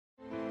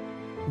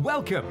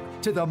Welcome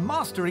to the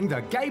Mastering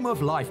the Game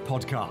of Life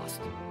podcast.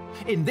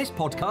 In this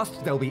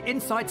podcast, there'll be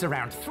insights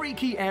around 3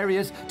 key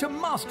areas to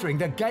mastering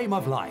the game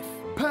of life: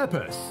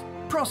 purpose,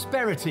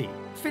 prosperity,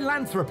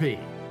 philanthropy.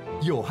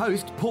 Your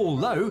host, Paul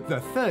Lowe,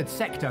 the third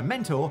sector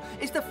mentor,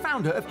 is the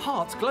founder of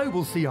Hearts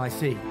Global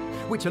CIC,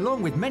 which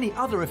along with many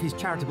other of his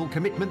charitable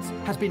commitments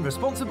has been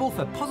responsible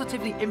for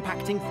positively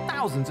impacting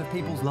thousands of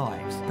people's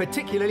lives,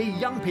 particularly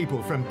young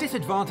people from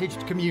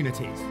disadvantaged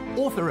communities.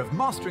 Author of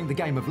Mastering the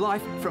Game of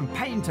Life, From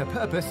Pain to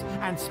Purpose,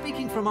 and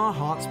Speaking from Our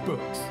Hearts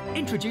books.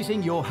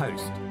 Introducing your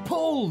host,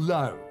 Paul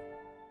Lowe.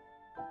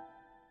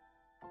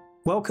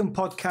 Welcome,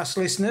 podcast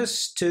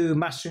listeners, to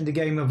Mastering the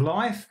Game of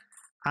Life.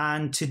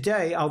 And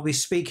today I'll be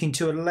speaking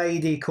to a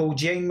lady called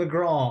Jane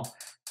McGrath.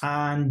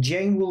 And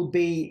Jane will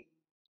be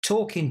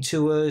talking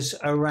to us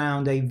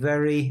around a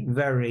very,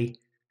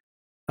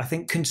 I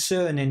think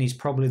concerning is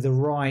probably the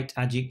right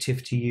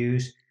adjective to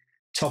use,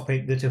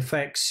 topic that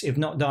affects, if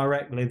not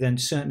directly, then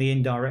certainly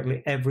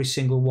indirectly, every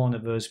single one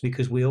of us,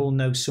 because we all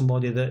know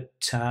somebody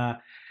that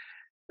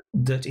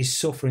is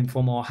suffering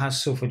from or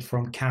has suffered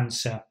from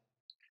cancer.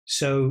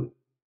 So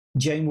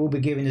Jane will be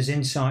giving us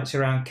insights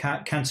around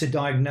cancer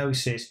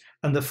diagnosis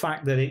and the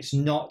fact that it's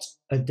not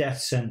a death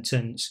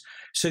sentence.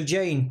 So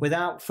Jane,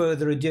 without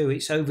further ado,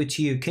 it's over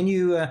to you. Can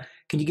you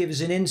give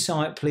us an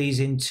insight, please,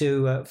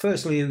 into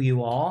firstly who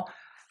you are,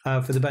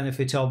 for the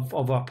benefit of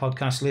our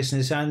podcast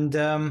listeners,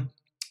 and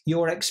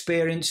your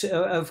experience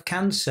of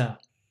cancer?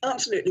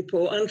 Absolutely,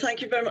 Paul, and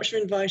thank you very much for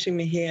inviting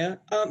me here.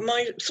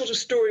 My sort of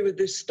story with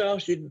this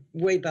started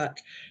way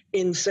back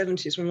in the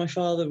 70s when my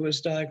father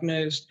was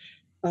diagnosed.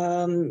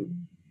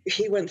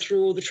 He went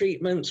through all the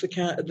treatments,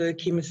 the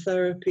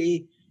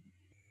chemotherapy,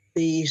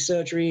 the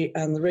surgery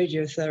and the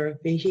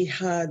radiotherapy. He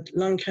had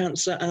lung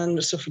cancer and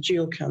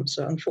esophageal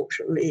cancer.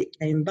 Unfortunately, it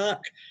came back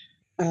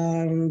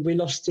and we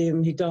lost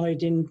him. He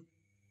died in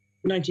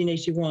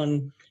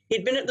 1981.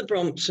 He'd been at the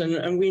Brompton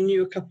and we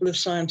knew a couple of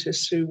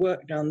scientists who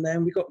worked down there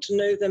and we got to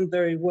know them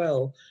very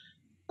well.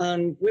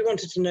 And we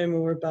wanted to know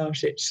more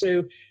about it.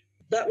 So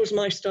that was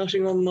my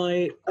starting on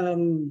my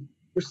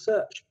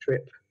research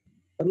trip.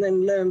 And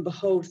then lo and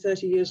behold,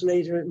 30 years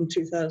later in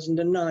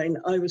 2009,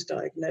 I was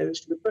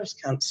diagnosed with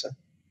breast cancer.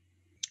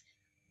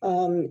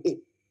 It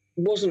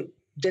wasn't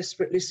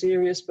desperately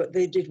serious, but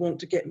they did want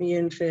to get me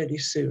in fairly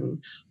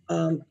soon.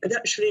 I'd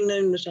actually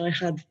known that I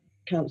had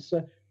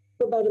cancer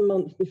for about a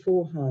month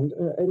beforehand.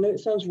 I know it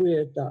sounds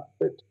weird,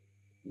 but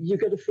you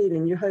get a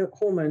feeling your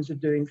hormones are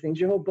doing things,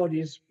 your whole body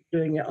is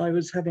doing it. I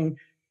was having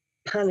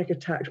panic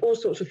attacks, all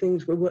sorts of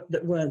things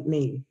that weren't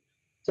me.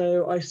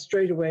 So I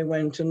straight away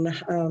went and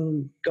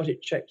got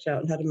it checked out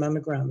and had a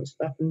mammogram and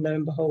stuff, and lo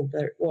and behold,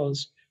 there it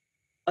was.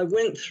 I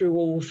went through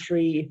all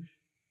 3,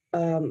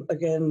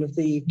 again, of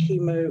the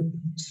chemo,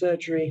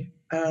 surgery,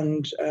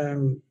 and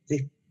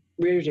the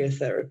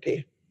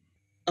radiotherapy.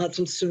 I had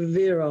some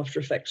severe after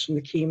effects from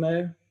the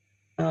chemo.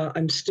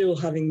 I'm still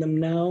having them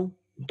now,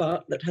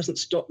 but that hasn't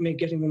stopped me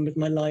getting on with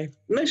my life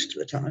most of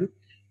the time.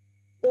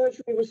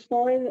 Surgery was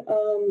fine,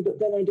 but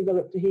then I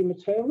developed a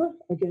hematoma.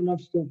 Again,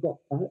 I've still got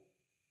that.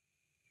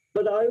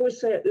 But I always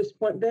say at this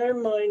point, bear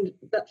in mind,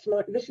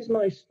 this is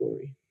my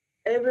story.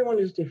 Everyone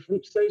is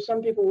different. So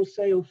some people will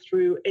sail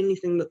through any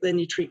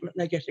treatment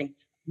they're getting,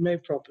 no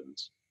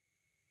problems.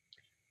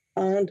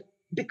 And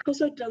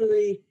because I'd done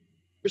the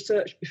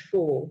research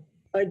before,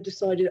 I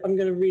decided I'm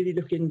going to really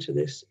look into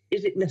this.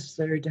 Is it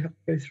necessary to have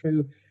to go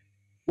through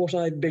what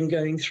I'd been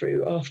going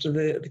through after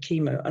the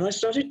chemo? And I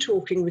started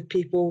talking with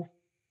people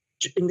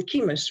in the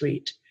chemo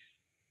suite.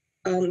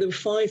 And there were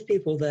 5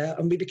 people there,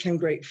 and we became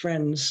great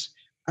friends.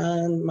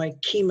 And my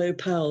chemo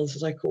pals,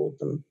 as I called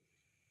them.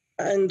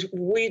 And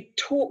we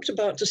talked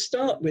about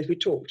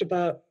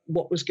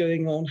what was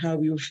going on, how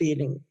we were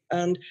feeling.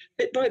 And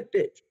bit by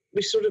bit,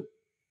 we sort of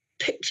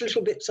picked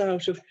little bits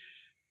out of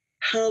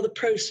how the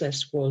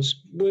process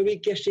was. Were we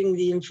getting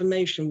the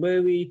information?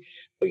 Were we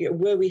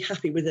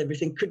happy with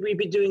everything? Could we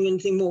be doing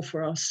anything more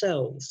for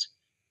ourselves?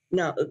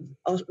 Now,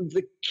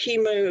 the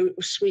chemo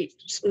suite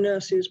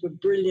nurses were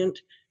brilliant.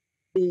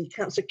 The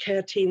cancer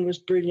care team was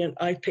brilliant.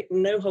 I picked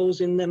no holes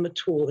in them at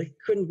all. They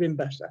couldn't have been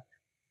better.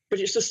 But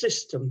it's a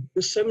system.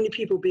 There's so many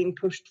people being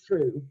pushed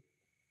through.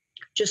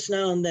 Just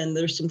now and then,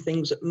 there are some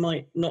things that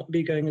might not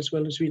be going as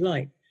well as we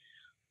like.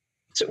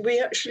 So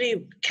we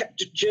actually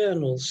kept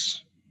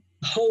journals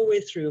the whole way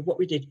through of what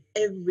we did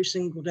every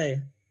single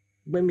day.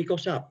 When we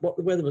got up, what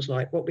the weather was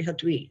like, what we had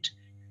to eat.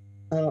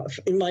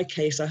 In my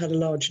case, I had a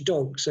large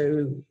dog,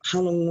 so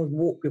how long a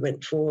walk we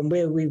went for and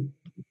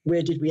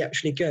where did we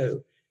actually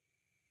go.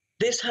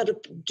 This had a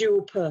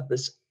dual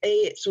purpose.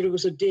 It sort of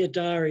was a dear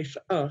diary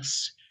for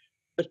us,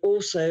 but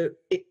also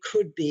it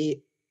could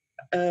be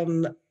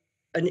a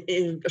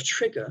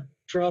trigger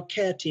for our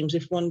care teams.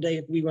 If one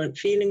day we weren't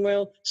feeling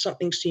well,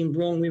 something seemed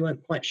wrong, we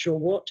weren't quite sure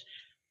what,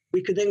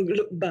 we could then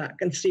look back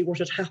and see what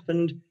had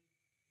happened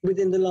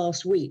within the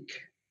last week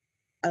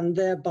and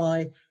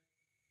thereby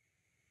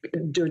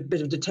do a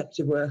bit of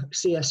detective work,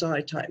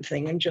 CSI-type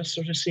thing, and just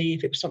sort of see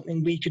if it was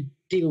something we could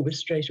deal with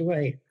straight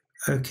away.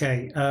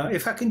 Okay.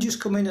 If I can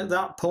just come in at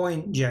that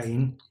point,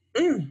 Jane,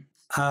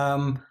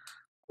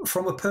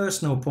 From a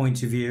personal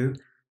point of view,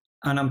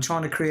 and I'm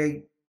trying to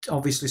create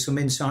obviously some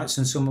insights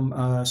and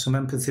some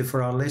empathy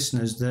for our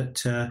listeners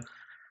that,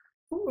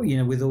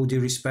 with all due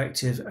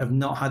respect, have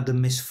not had the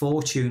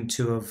misfortune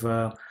to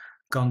have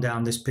gone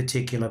down this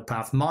particular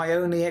path. My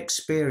only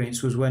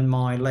experience was when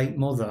my late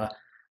mother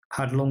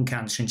had lung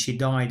cancer and she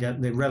died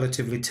at the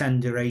relatively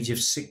tender age of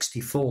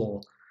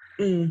 64.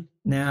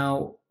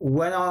 Now,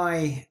 when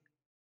I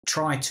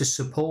tried to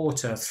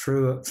support her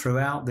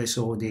throughout this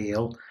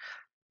ordeal,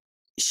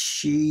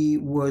 she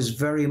was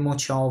very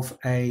much of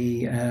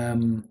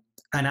an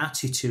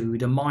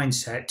attitude, a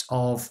mindset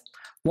of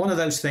one of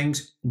those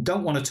things,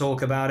 don't want to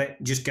talk about it,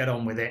 just get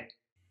on with it.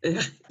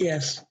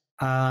 Yes.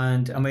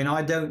 And I mean,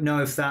 I don't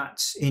know if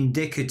that's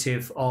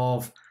indicative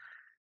of,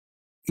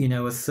 a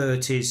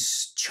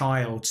 30s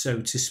child,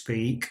 so to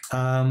speak,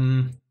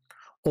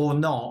 or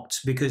not,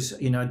 because,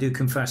 I do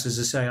confess, as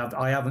I say,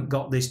 I haven't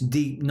got this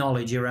deep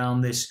knowledge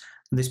around this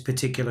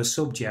particular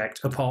subject,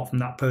 apart from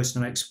that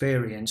personal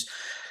experience.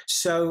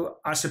 So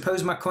I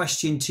suppose my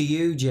question to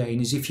you, Jane,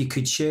 is if you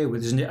could share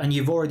with us, and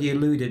you've already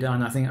alluded,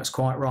 and I think that's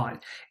quite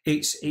right,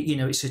 it's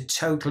a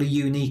totally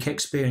unique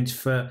experience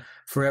for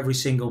every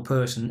single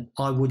person,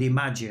 I would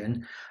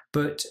imagine,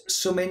 but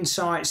some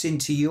insights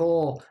into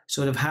your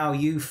sort of how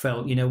you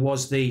felt,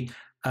 was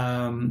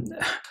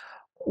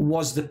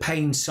the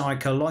pain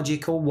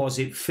psychological, was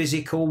it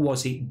physical,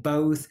 was it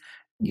both?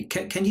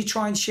 Can you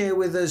try and share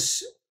with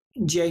us,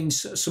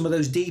 James, some of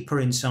those deeper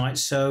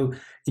insights so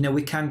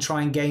we can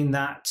try and gain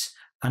that,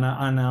 and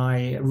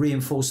I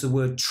reinforce the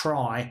word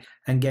try,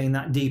 and gain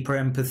that deeper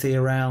empathy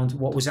around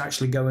what was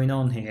actually going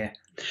on here?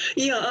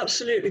 Yeah,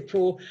 absolutely,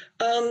 Paul.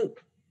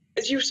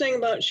 As you were saying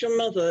about your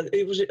mother,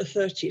 was it a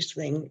 30s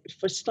thing?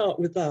 If I start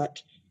with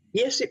that,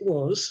 yes, it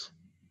was,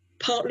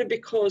 partly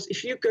because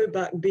if you go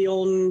back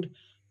beyond,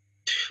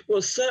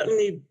 well,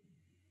 certainly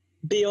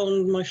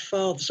beyond my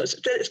father, so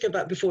let's go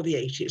back before the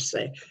 80s,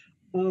 say.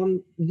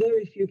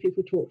 Very few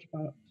people talked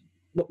about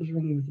what was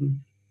wrong with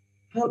them.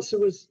 Cancer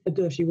was a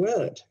dirty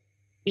word.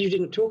 You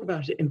didn't talk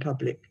about it in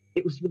public.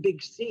 It was the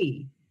big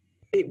C.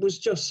 It was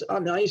just,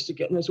 I used to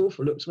get those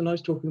awful looks when I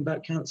was talking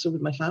about cancer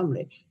with my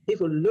family.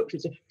 People looked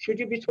and said, should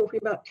you be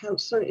talking about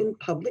cancer in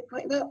public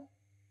like that?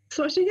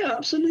 So I said, yeah,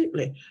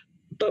 absolutely.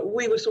 But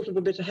we were sort of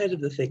a bit ahead of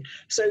the thing.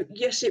 So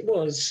yes, it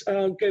was.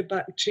 Go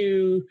back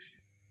to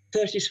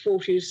 30s,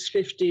 40s,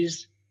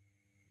 50s.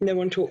 No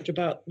one talked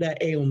about their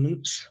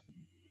ailments.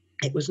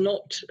 It was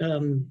not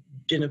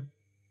dinner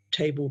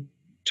table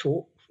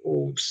talk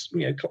or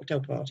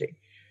cocktail party.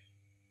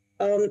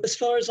 As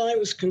far as I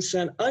was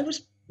concerned, I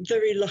was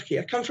very lucky.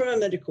 I come from a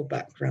medical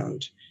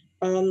background.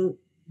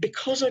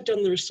 Because I'd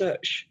done the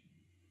research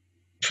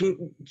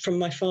from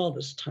my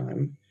father's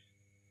time,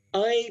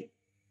 I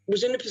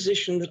was in a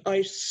position that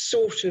I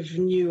sort of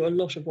knew a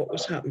lot of what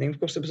was happening. Of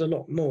course, there was a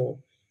lot more.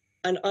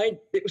 And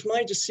it was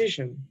my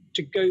decision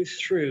to go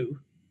through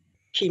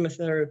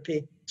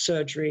chemotherapy,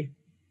 surgery,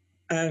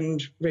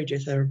 and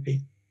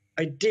radiotherapy.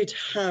 I did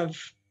have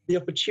the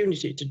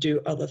opportunity to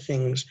do other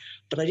things,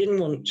 but I didn't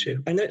want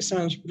to. I know it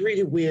sounds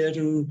really weird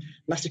and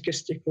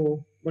masochistic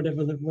or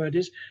whatever the word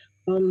is.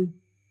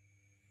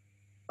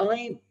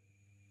 I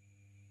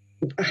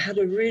had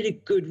a really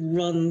good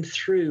run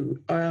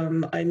through.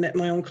 I met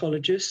my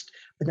oncologist,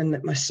 I then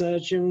met my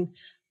surgeon.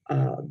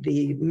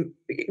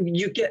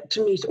 You get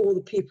to meet all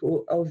the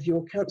people of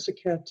your cancer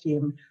care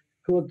team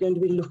who are going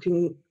to be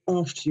looking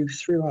after you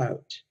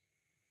throughout.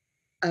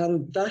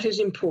 And that is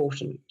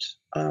important.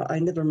 I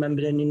never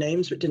remembered any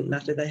names, but it didn't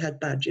matter. They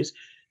had badges.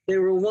 They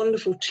were a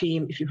wonderful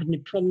team. If you had any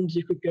problems,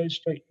 you could go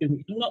straight to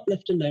them. You're not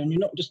left alone. You're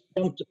not just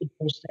dumped at the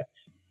doorstep,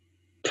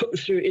 put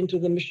through into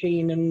the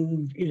machine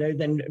and,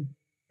 then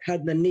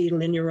had the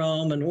needle in your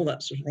arm and all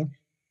that sort of thing.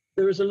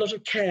 There is a lot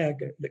of care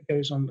that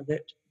goes on with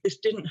it. This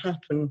didn't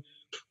happen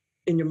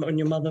when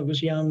your mother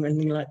was young or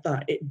anything like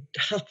that. It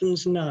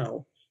happens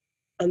now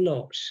a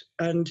lot.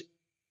 And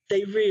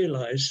they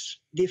realise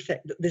the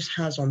effect that this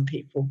has on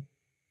people,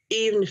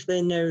 even if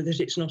they know that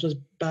it's not as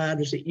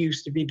bad as it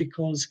used to be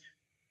because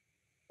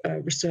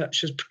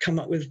research has come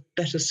up with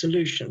better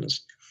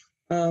solutions.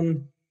 I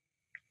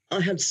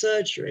had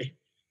surgery,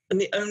 and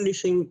the only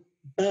thing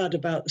bad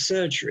about the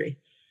surgery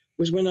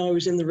was when I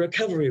was in the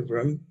recovery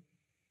room,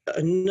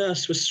 a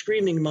nurse was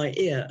screaming in my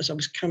ear as I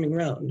was coming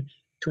round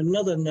to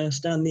another nurse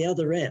down the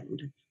other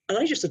end, and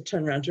I just had to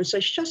turn around to her and say,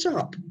 shut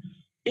up.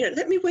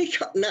 Let me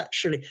wake up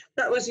naturally.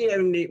 That was the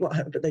only,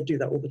 but they do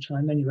that all the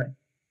time anyway.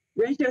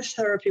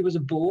 Radiotherapy was a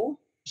bore.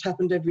 It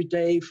happened every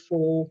day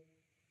for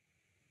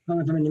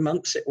however many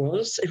months it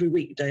was, every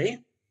weekday.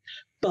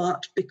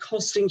 But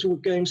because things were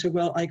going so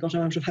well, I got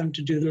out of having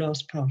to do the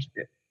last part of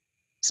it.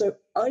 So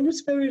I was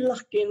very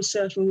lucky in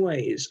certain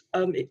ways.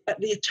 At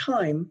the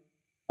time,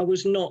 I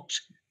was not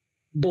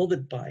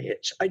bothered by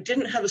it. I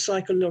didn't have a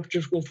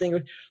psychological thing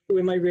of,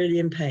 am I really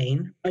in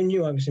pain? I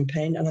knew I was in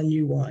pain and I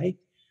knew why.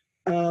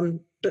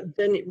 But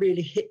then it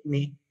really hit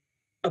me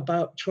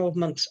about 12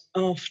 months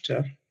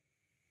after,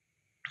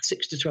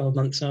 6 to 12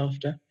 months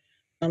after,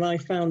 and I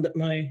found that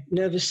my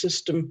nervous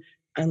system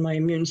and my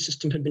immune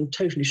system had been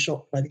totally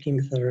shocked by the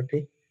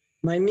chemotherapy.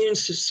 My immune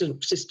system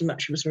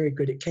actually was very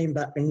good. It came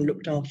back and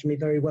looked after me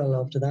very well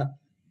after that.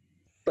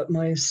 But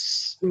my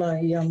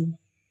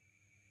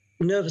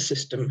nervous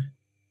system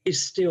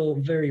is still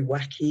very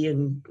wacky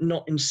and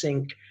not in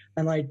sync,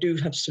 and I do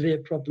have severe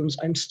problems.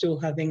 I'm still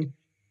having,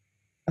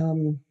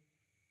 I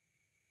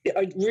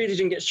really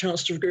didn't get a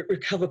chance to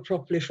recover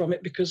properly from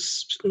it,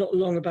 because not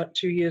long, about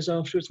 2 years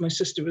afterwards, my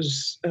sister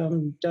was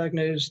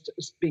diagnosed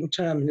as being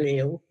terminally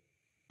ill,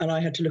 and I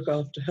had to look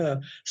after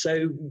her.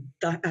 So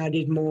that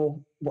added more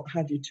what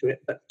have you to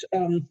it. But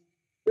the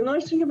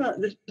nice thing about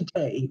this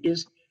today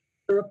is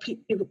there are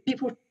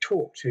people to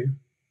talk to.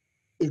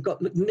 You've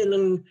got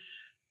Macmillan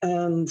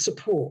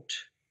support.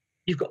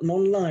 You've got them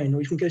online,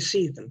 or you can go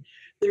see them.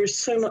 There is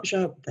so much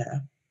out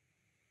there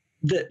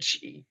that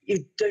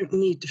you don't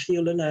need to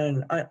feel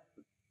alone.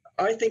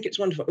 I think it's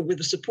wonderful. With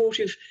a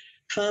supportive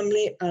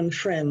family and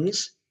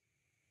friends,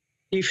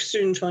 you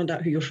soon find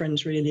out who your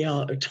friends really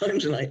are at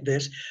times like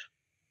this.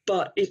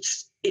 But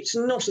it's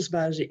not as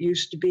bad as it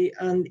used to be.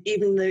 And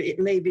even though it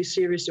may be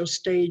serious, or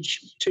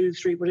stage 2,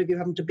 3, whatever you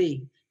happen to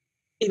be,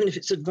 even if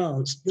it's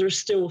advanced, there are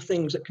still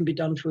things that can be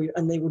done for you,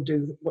 and they will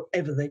do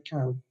whatever they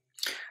can.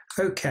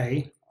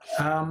 Okay.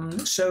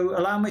 So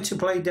allow me to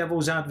play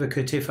devil's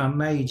advocate, if I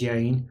may,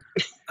 Jane,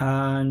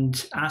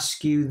 and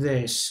ask you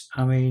this.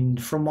 I mean,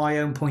 from my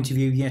own point of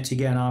view, yet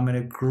again, I'm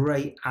a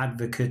great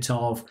advocate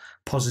of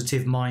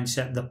positive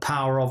mindset, the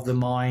power of the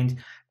mind,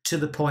 to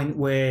the point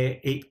where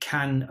it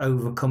can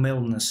overcome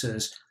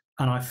illnesses.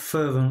 And I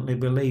fervently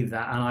believe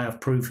that, and I have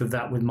proof of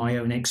that with my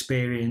own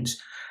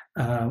experience,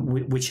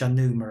 which are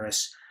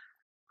numerous.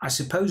 I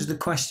suppose the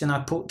question I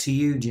put to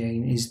you,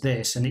 Jane, is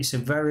this, and it's a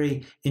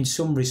very, in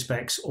some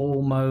respects,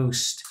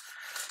 almost,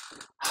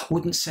 I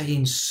wouldn't say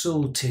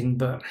insulting,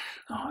 but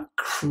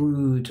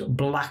crude,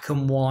 black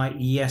and white,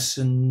 yes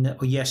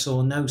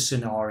or no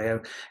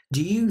scenario.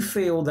 Do you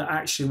feel that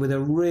actually with a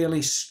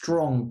really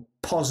strong,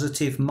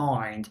 positive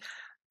mind,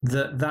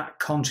 that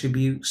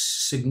contributes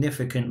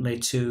significantly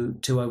to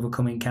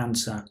overcoming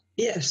cancer?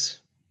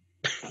 Yes.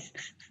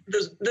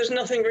 There's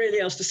nothing really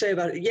else to say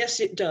about it. Yes,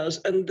 it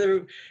does, and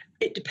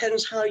it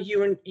depends how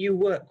you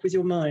work with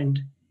your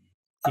mind.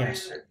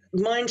 Yes.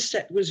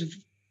 Mindset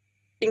was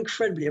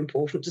incredibly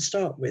important to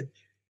start with.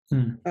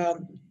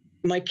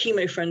 My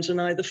chemo friends and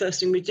I, the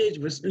first thing we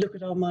did was look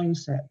at our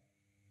mindset,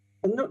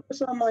 and not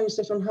just our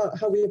mindset on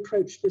how we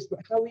approached this, but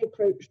how we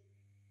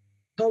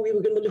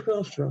were going to look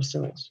after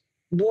ourselves.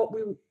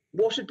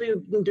 What had we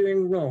been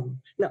doing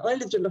wrong? Now, I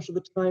lived a lot of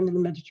the time in the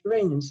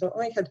Mediterranean, so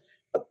I had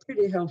a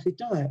pretty healthy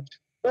diet.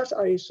 But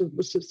I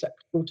was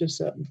susceptible to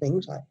certain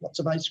things, like lots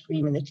of ice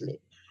cream in Italy.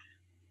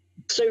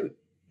 So,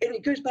 and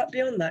it goes back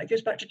beyond that. It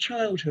goes back to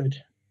childhood.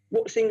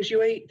 What things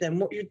you ate then,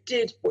 what you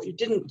did, what you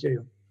didn't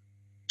do.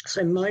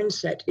 So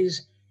mindset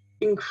is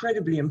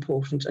incredibly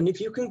important. And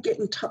if you can get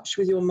in touch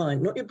with your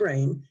mind, not your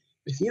brain,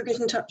 but if you get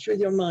in touch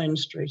with your mind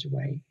straight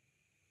away.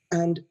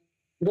 And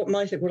what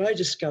I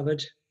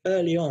discovered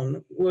early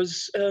on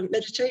was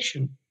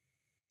meditation.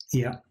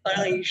 Yeah.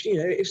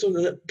 It's sort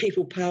of the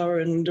people power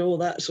and all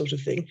that sort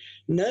of thing.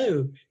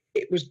 No,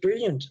 it was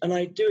brilliant. And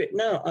I do it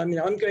now. I mean,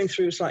 I'm going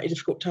through a slightly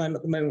difficult time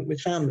at the moment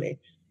with family.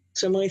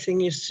 So my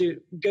thing is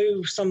to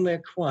go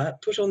somewhere quiet,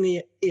 put on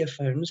the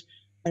earphones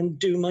and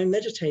do my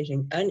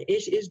meditating. And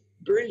it is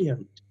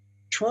brilliant.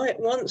 Try it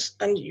once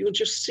and you'll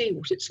just see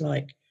what it's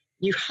like.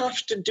 You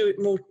have to do it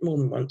more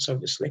than once,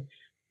 obviously,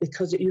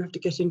 because you have to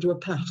get into a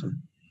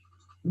pattern.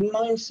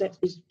 Mindset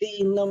is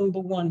the number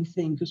one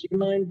thing, because your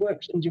mind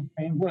works and your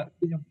brain works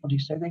with your body,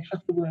 so they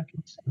have to work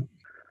in sync.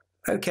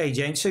 Okay,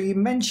 Jane, so you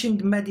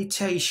mentioned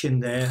meditation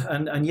there,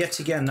 and yet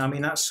again, I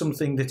mean, that's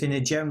something that in a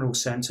general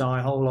sense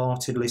I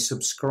wholeheartedly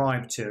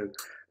subscribe to.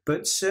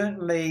 But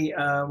certainly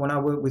when I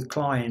work with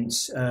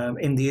clients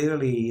in the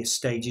early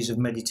stages of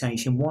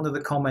meditation, one of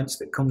the comments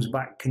that comes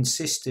back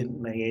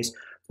consistently is,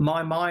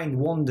 my mind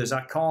wanders.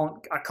 I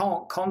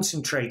can't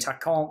concentrate. I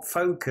can't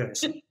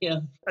focus. Yeah.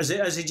 As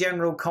a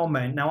general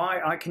comment. Now,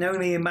 I can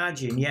only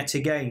imagine, yet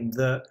again,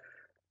 that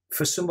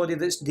for somebody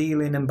that's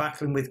dealing and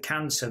battling with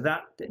cancer,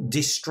 that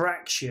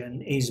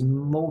distraction is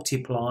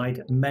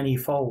multiplied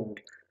manyfold.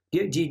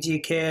 Do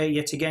you care,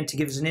 yet again, to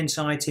give us an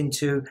insight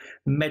into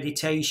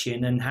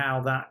meditation and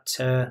how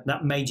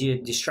that major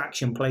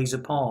distraction plays a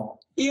part?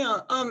 Yeah,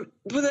 well,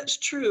 that's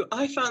true.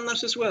 I found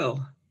that as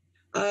well.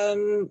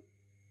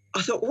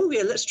 I thought, oh,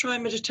 yeah, let's try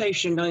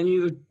meditation. I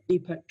knew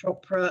Deepak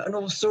Chopra and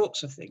all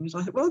sorts of things.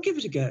 I thought, well, I'll give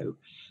it a go.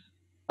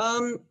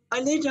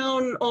 I lay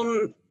down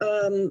on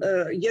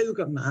a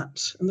yoga mat,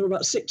 and there were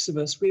about 6 of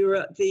us. We were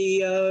at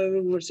the,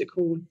 what's it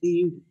called,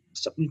 the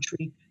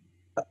supplementary,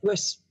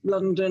 West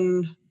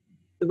London,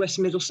 the West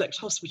Middlesex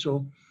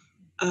Hospital.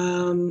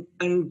 And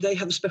they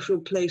have a special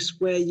place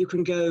where you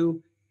can go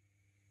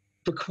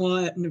for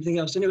quiet and everything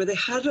else. Anyway, they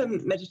had a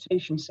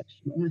meditation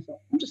session, and I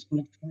thought, I'm just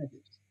going to try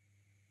this.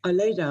 I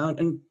lay down,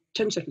 and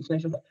 10 seconds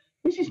later, I thought,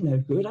 this is no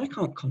good. I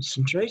can't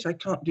concentrate. I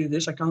can't do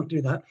this. I can't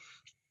do that.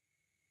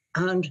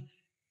 And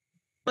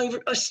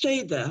I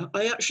stayed there.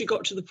 I actually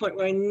got to the point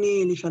where I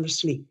nearly fell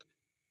asleep.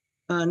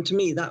 And to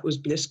me, that was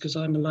bliss because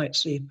I'm a light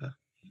sleeper.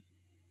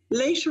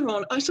 Later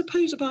on, I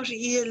suppose about a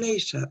year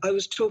later, I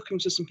was talking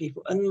to some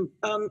people and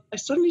I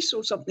suddenly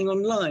saw something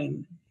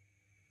online.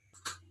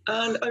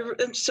 And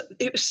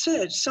it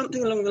said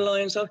something along the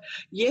lines of,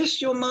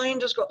 yes, your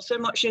mind has got so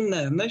much in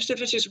there. Most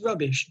of it is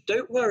rubbish.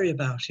 Don't worry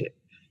about it.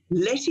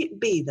 Let it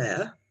be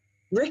there,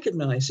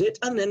 recognize it,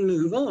 and then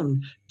move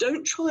on.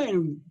 Don't try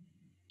and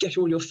get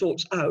all your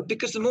thoughts out,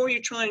 because the more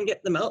you try and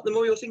get them out, the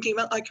more you're thinking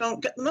about, I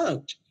can't get them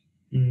out.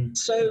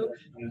 So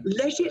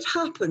let it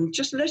happen.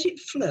 Just let it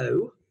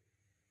flow.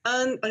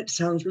 And it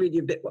sounds really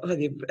a bit what have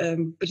you,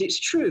 but it's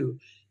true.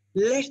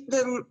 Let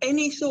them,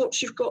 any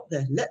thoughts you've got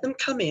there, let them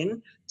come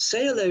in,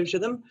 say hello to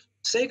them,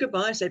 say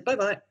goodbye, say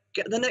bye-bye,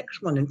 get the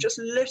next one, and just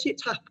let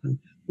it happen.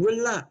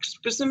 Relax,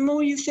 because the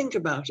more you think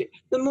about it,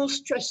 the more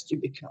stressed you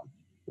become,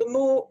 the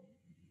more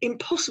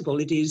impossible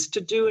it is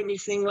to do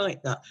anything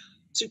like that.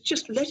 So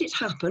just let it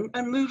happen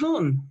and move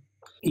on.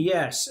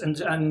 Yes,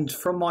 and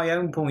from my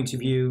own point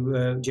of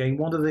view, Jane,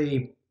 one of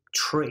the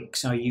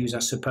tricks I use, I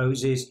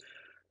suppose, is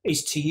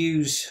to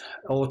use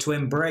or to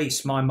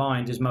embrace my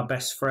mind as my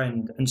best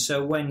friend. And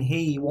so when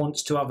he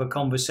wants to have a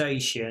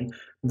conversation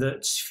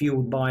that's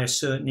fueled by a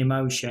certain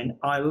emotion,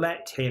 I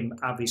let him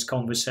have his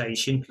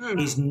conversation,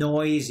 his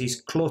noise,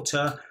 his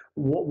clutter,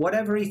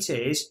 whatever it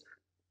is.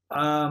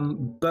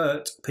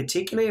 But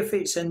particularly if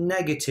it's a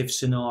negative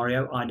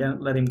scenario, I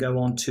don't let him go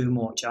on too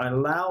much. I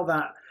allow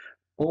that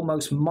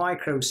almost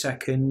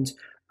microsecond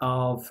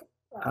of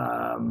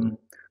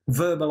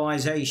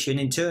verbalization,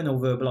 internal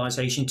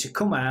verbalization, to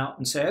come out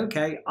and say,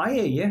 okay, I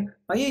hear you,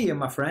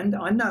 my friend.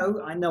 I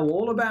know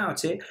all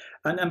about it.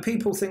 And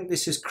people think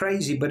this is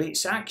crazy, but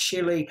it's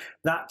actually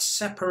that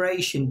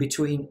separation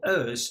between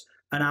us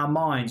and our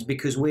minds,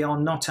 because we are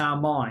not our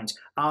minds.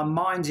 Our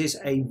minds is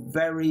a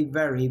very,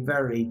 very,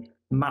 very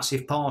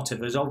massive part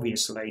of us,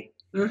 obviously.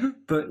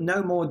 But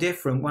no more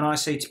different when I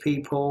say to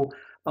people,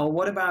 oh,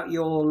 what about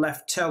your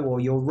left toe or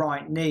your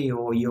right knee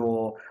or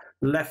your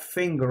left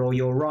finger or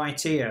your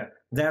right ear?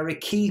 They're a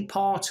key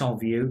part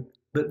of you,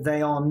 but they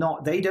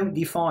don't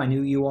define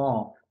who you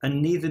are,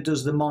 and neither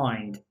does the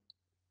mind.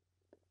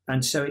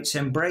 And so it's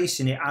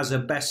embracing it as a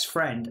best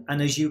friend.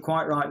 And as you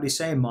quite rightly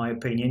say, in my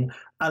opinion,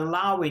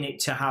 allowing it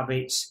to have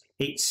its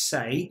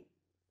say,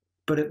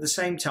 but at the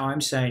same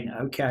time saying,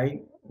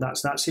 okay,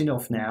 that's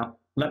enough now.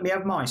 Let me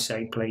have my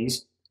say,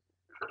 please.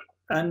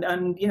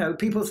 And you know,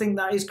 people think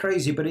that is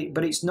crazy, but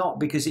it's not,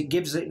 because it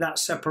gives it that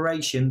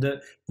separation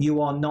that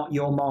you are not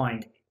your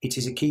mind. It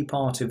is a key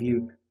part of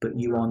you, but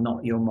you are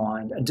not your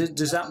mind. And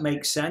does that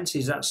make sense?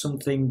 Is that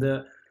something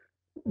that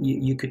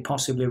you could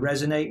possibly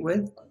resonate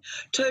with?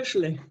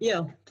 Totally,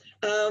 yeah.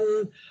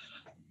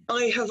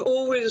 I have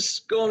always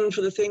gone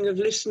for the thing of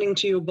listening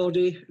to your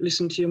body,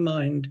 listen to your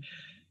mind.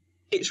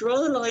 It's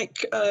rather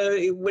like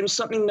when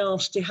something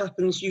nasty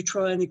happens, you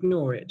try and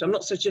ignore it. I'm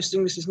not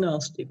suggesting this is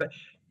nasty, but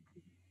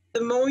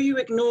the more you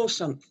ignore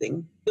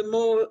something, the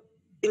more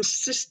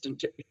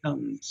insistent it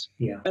becomes,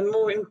 and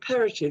more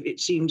imperative it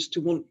seems to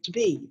want to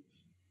be.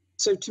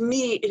 So to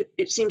me,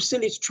 it seems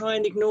silly to try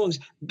and ignore this.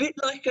 A bit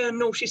like a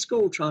naughty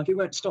school child who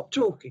won't stop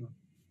talking.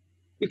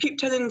 You keep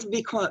telling them to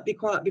be quiet, be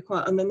quiet, be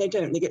quiet, and then they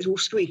don't. They get all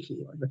squeaky.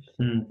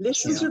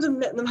 Listen to them,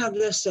 let them have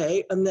their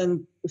say, and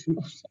then,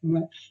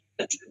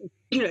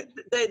 you know,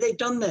 they've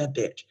done their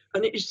bit.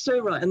 And it is so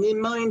right. And the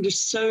mind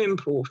is so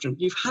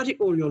important. You've had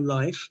it all your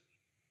life.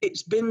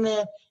 It's been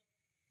there,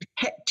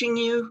 protecting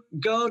you,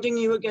 guarding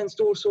you against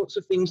all sorts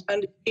of things,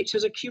 and it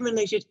has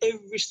accumulated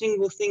every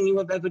single thing you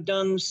have ever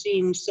done,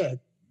 seen, said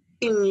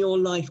in your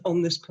life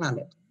on this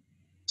planet.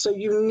 So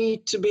you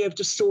need to be able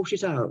to sort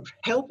it out,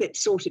 help it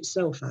sort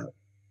itself out.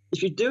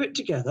 If you do it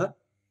together,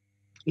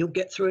 you'll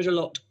get through it a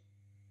lot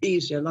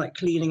easier, like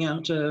cleaning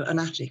out an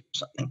attic or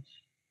something.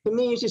 For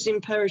me, it is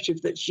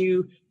imperative that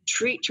you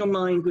treat your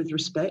mind with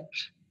respect,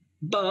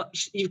 but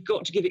you've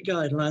got to give it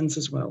guidelines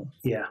as well.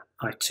 Yeah,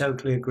 I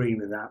totally agree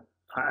with that.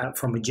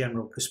 From a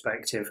general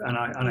perspective, and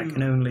I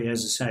can only,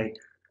 as I say,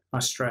 I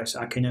stress,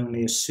 I can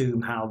only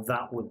assume how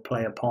that would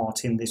play a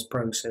part in this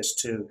process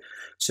too.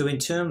 So in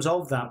terms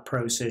of that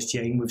process,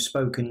 Jane, we've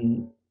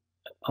spoken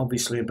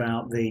obviously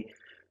about the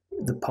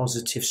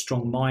positive,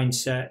 strong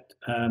mindset,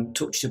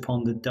 touched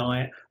upon the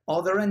diet.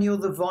 Are there any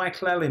other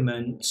vital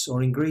elements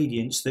or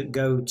ingredients that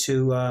go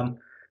to,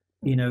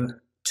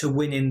 to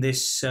winning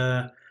this,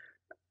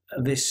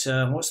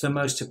 what's the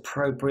most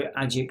appropriate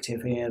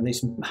adjective here,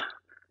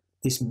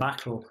 this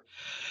battle?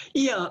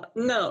 Yeah,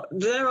 now,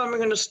 there I'm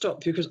going to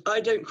stop you, because I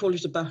don't call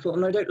it a battle,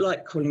 and I don't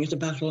like calling it a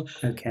battle.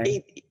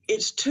 Okay.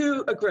 It's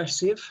too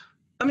aggressive.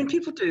 I mean,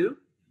 people do.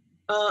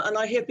 And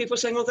I hear people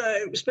saying,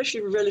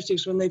 especially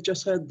relatives, when they've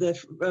just heard their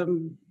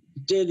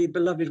dearly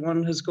beloved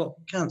one has got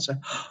cancer.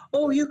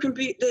 Oh, you can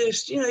beat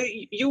this. You know,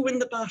 you win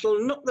the battle,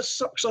 knock the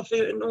socks off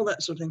you, and all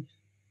that sort of thing.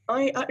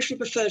 I actually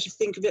prefer to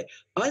think of it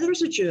either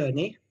as a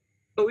journey,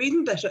 or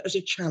even better, as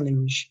a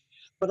challenge.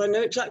 But I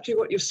know exactly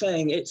what you're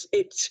saying. It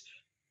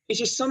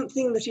is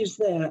something that is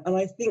there. And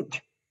I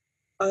think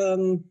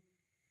the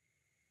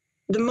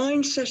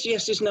mindset,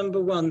 yes, is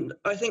number one.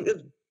 I think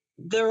that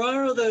there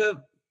are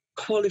other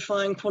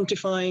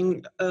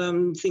quantifying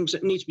things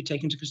that need to be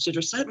taken into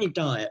consideration. Certainly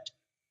diet,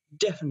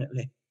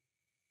 definitely.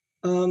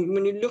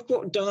 When you look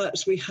what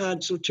diets we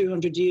had sort of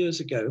 200 years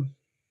ago,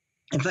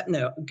 in fact,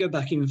 no, go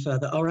back even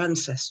further, our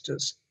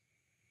ancestors,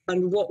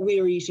 and what we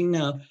are eating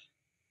now.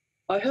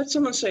 I heard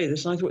someone say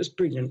this, and I thought it was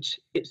brilliant.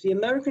 It's the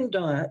American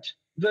diet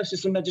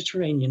versus the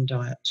Mediterranean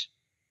diet.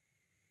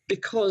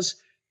 Because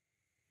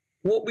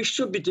what we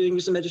should be doing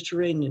is the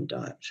Mediterranean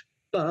diet.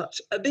 But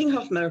being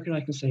half American,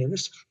 I can say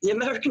this, the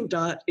American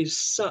diet is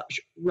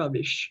such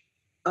rubbish.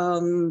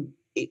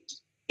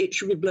 It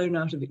should be blown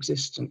out of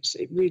existence.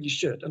 It really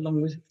should,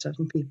 along with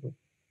certain people.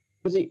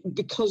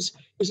 Because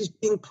it is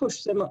being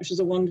pushed so much as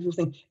a wonderful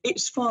thing.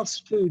 It's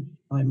fast food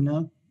time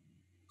now.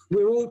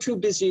 We're all too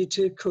busy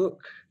to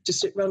cook, to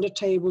sit around a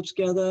table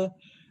together.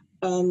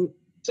 So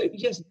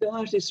yes,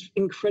 diet is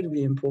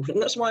incredibly important.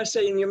 And that's why I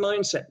say in your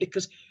mindset,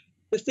 because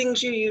the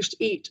things you used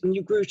to eat and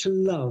you grew to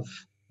love,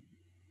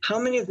 how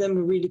many of them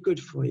are really good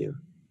for you?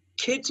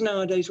 Kids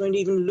nowadays won't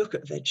even look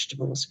at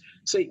vegetables.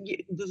 So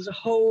there's a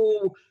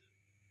whole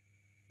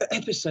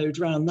episode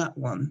around that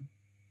one.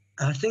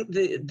 I think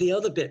the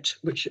other bit,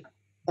 which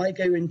I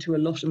go into a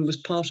lot and was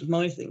part of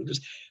my thing, was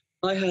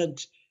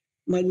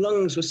my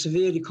lungs were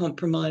severely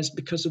compromised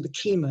because of the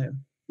chemo.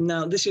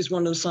 Now, this is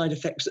one of the side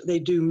effects that they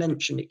do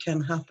mention. It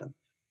can happen.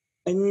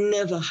 I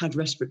never had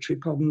respiratory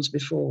problems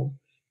before.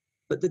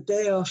 But the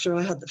day after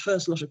I had the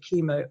first lot of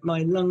chemo, my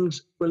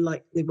lungs were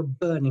like they were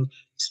burning.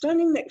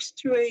 Standing next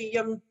to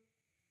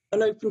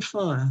an open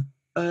fire,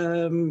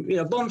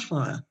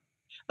 bonfire,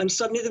 and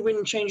suddenly the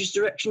wind changes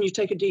direction, you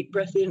take a deep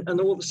breath in, and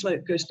all the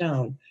smoke goes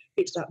down.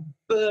 It's that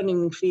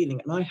burning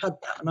feeling, and I had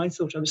that, and I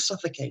thought I was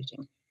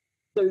suffocating.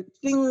 So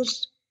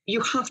things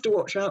you have to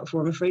watch out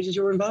for, I'm afraid, is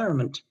your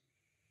environment.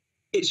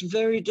 It's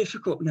very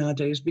difficult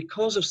nowadays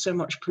because of so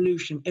much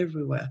pollution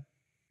everywhere.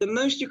 The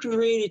most you can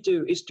really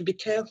do is to be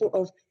careful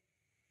of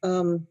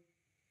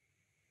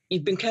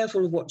you've been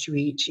careful of what you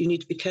eat. You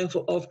need to be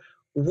careful of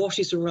what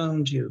is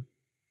around you.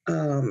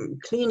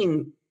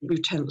 Cleaning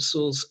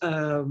utensils,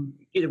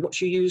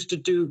 what you use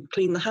to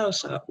clean the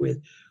house out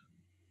with.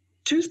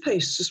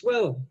 Toothpastes as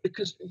well,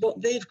 because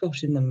what they've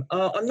got in them.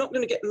 I'm not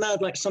going to get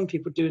mad like some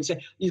people do and say,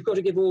 you've got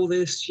to give all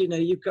this, you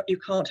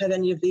can't have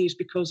any of these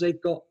because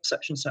they've got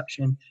such and such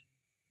in.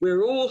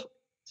 We're all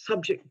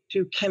subject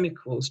to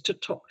chemicals, to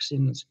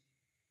toxins.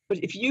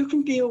 But if you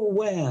can be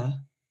aware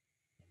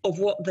of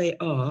what they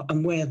are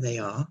and where they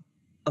are,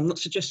 I'm not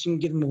suggesting you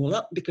give them all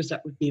up because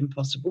that would be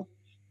impossible,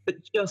 but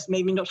just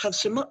maybe not have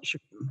so much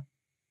of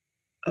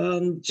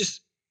them.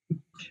 Just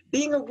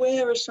being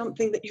aware of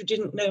something that you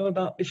didn't know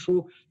about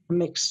before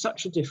makes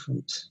such a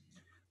difference.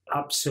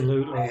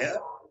 Absolutely.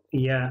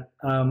 Yeah.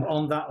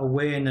 On that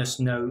awareness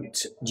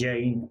note,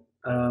 Jane,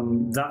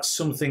 that's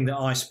something that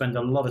I spend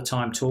a lot of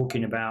time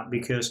talking about,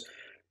 because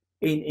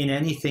in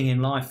anything in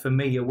life, for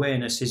me,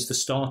 awareness is the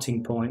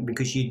starting point,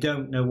 because you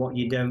don't know what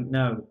you don't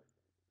know.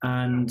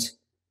 And,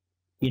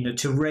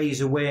 to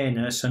raise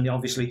awareness, and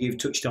obviously you've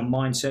touched on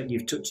mindset,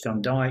 you've touched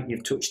on diet,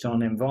 you've touched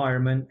on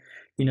environment,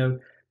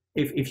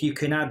 if you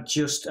can add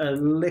just a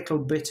little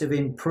bit of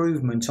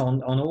improvement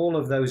on all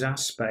of those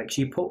aspects,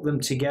 you put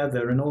them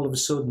together, and all of a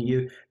sudden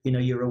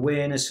your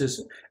awareness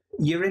is,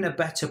 you're in a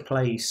better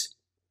place.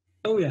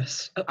 Oh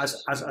yes,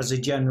 as a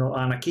general,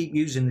 and I keep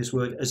using this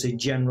word, as a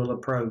general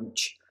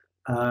approach.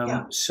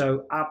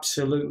 So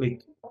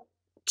absolutely,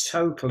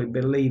 totally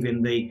believe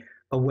in the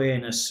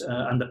awareness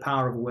and the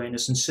power of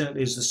awareness, and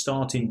certainly is the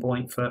starting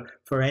point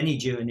for any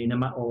journey,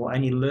 or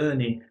any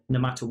learning, no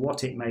matter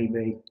what it may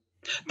be.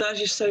 That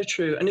is so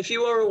true. And if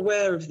you are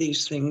aware of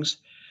these things,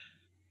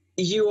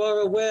 you are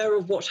aware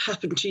of what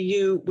happened to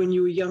you when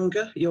you were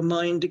younger, your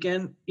mind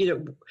again.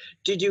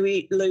 Did you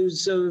eat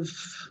loads of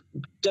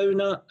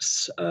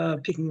donuts,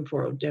 picking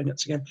for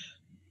donuts again?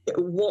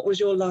 What was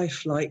your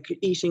life like,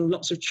 eating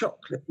lots of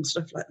chocolate and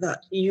stuff like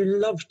that? You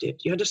loved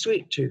it. You had a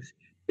sweet tooth,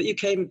 but you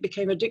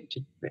became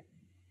addicted to it.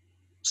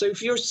 So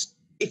if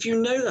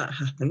you know that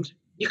happened,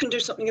 you can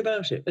do something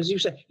about it. As you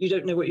say, you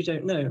don't know what you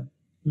don't know.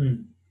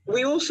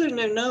 We also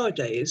know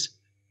nowadays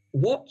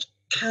what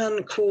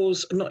can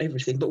cause, not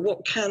everything, but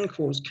what can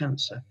cause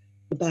cancer,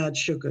 the bad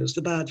sugars,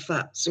 the bad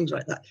fats, things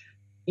like that.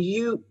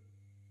 You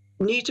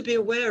need to be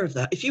aware of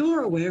that. If you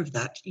are aware of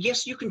that,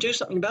 yes, you can do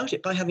something about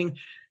it by having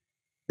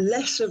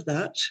less of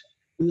that,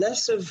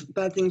 less of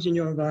bad things in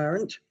your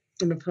environment.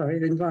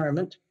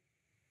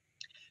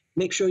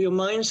 Make sure your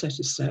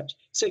mindset is set.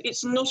 So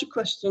it's not a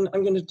question,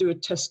 I'm going to do a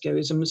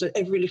Tescoism, so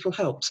every little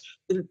helps.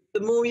 The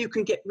more you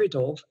can get rid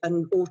of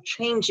or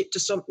change it to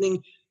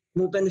something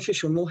more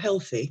beneficial, more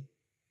healthy,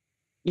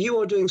 you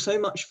are doing so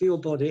much for your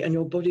body, and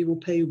your body will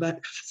pay you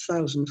back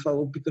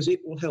 1,000-fold, because it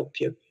will help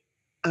you,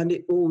 and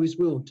it always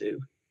will do.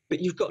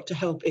 But you've got to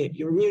help it.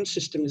 Your immune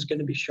system is going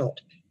to be shot.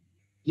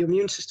 Your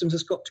immune system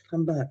has got to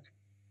come back.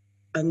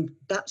 And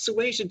that's the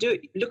way to do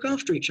it. Look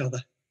after each other.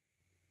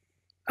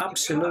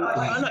 Absolutely.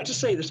 I like to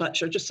say this,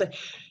 actually. I just say,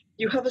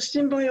 you have a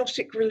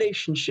symbiotic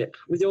relationship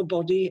with your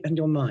body and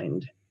your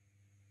mind.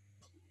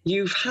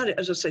 You've had it,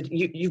 as I said,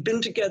 you've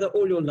been together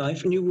all your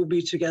life, and you will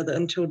be together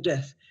until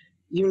death.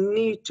 you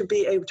need to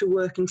be able to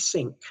work in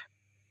sync.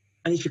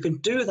 And if you can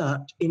do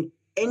that in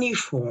any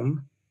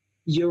form,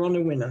 you're on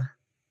a winner.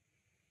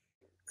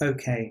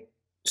 Okay.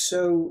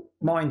 So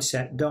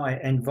mindset,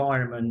 diet,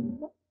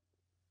 environment,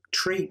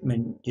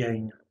 treatment,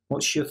 Jane.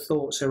 What's your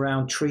thoughts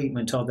around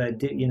treatment? Are there,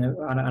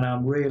 and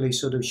I'm really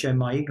sort of showing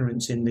my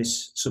ignorance in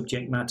this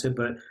subject matter,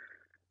 but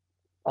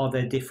are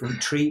there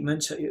different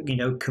treatments,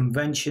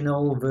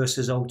 conventional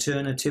versus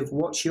alternative?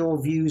 What's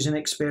your views and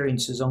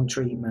experiences on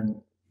treatment?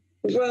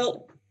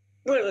 Well,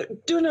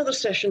 do another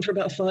session for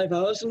about 5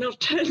 hours and I'll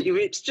tell you,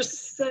 it's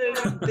just so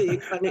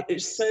big and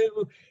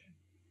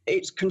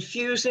it's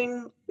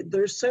confusing.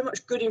 There's so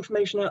much good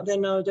information out there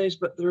nowadays,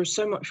 but there is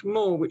so much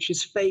more which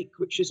is fake,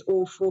 which is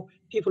awful.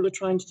 People are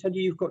trying to tell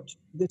you you've got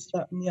this,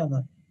 that, and the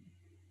other.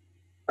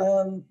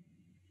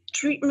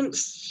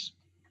 Treatments,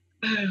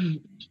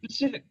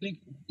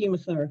 specifically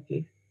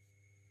chemotherapy,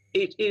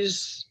 it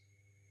is,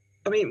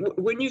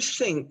 when you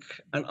think,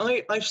 and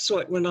I saw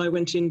it when I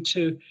went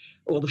into,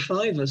 or the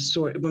five of us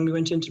saw it when we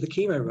went into the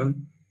chemo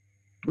room.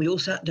 We all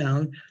sat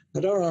down,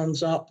 had our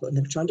arms up, and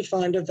they were trying to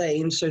find a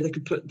vein so they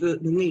could put the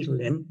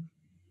needle in.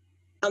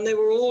 And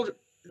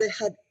they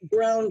had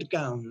ground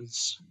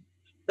gowns.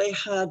 They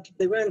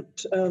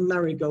weren't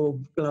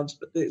marigold gloves,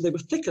 but they were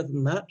thicker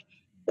than that.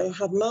 They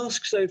had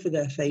masks over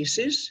their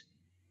faces.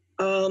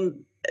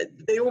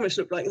 They almost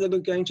looked like they were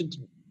going to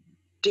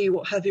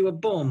do a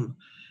bomb.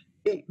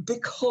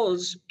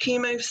 Because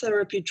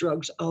chemotherapy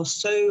drugs are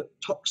so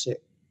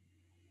toxic.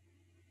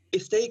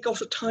 If they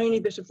got a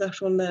tiny bit of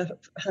that on their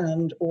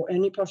hand or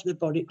any part of their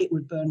body, it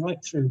would burn right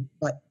through,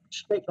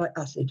 straight like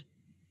acid.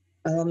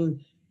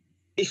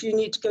 If you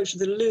need to go to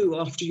the loo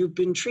after you've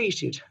been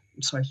treated,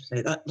 I'm sorry to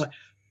say that, but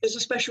there's a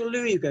special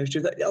loo you go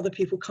to that other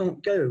people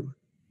can't go.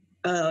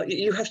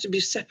 You have to be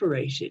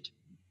separated.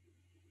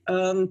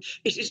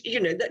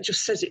 That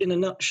just says it in a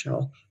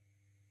nutshell.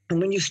 And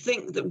when you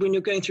think that when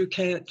you're going through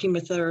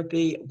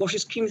chemotherapy, what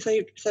is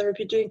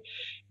chemotherapy doing?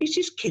 It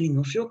is killing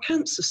off your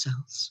cancer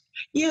cells.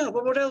 Yeah,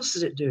 but what else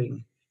is it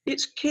doing?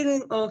 It's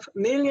killing off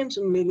millions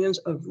and millions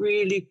of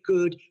really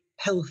good,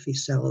 healthy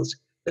cells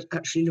that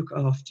actually look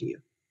after you.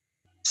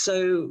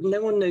 So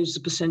no one knows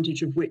the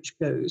percentage of which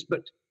goes,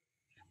 but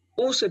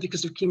also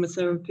because of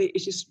chemotherapy,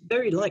 it is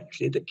very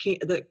likely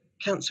that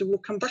cancer will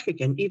come back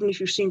again, even if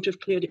you seem to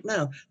have cleared it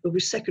now. There'll be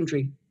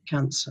secondary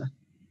cancer.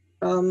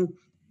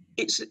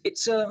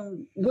 It's a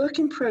work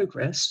in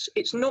progress.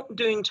 It's not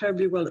doing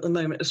terribly well at the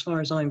moment, as far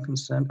as I'm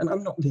concerned, and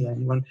I'm not the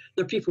only one.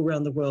 There are people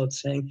around the world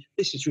saying,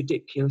 this is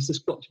ridiculous, there's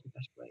got to be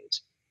better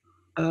ways.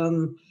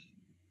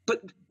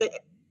 But the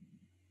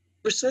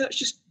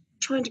research is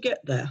trying to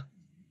get there,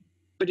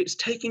 but it's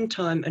taking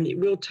time, and it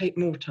will take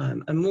more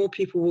time, and more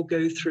people will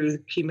go through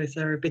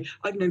chemotherapy.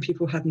 I've known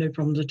people have no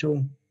problems at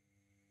all.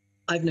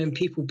 I've known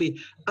people be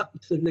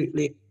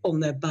absolutely on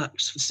their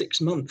backs for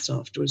 6 months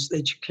afterwards.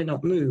 They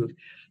cannot move.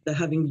 They're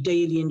having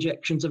daily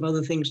injections of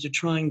other things to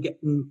try and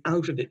get them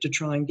out of it, to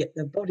try and get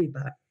their body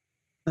back,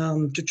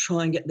 to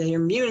try and get their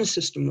immune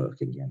system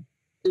working again.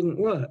 Didn't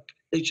work.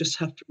 They just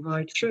have to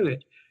ride through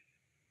it.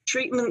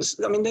 Treatments,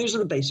 those are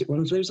the basic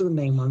ones. Those are the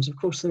main ones. Of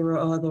course, there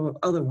are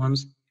other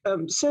ones.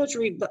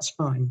 Surgery, that's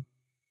fine.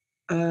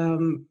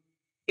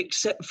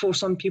 Except for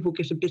some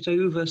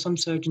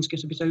surgeons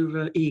get a bit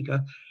over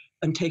eager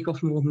and take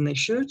off more than they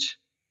should.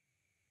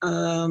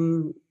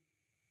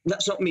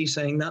 That's not me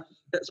saying that.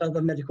 That's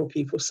other medical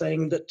people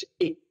saying that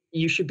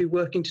you should be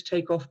working to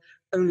take off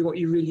only what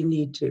you really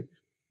need to.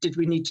 Did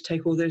we need to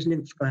take all those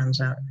lymph glands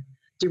out?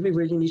 Did we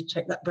really need to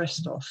take that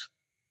breast off?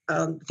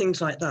 Things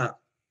like that.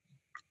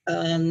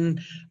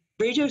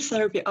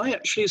 Radiotherapy, I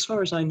actually, as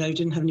far as I know,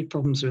 didn't have any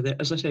problems with it.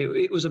 As I say,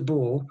 it was a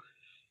bore,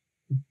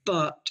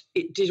 but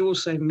it did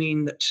also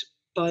mean that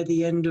by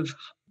the end of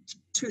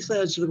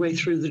 2/3 of the way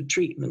through the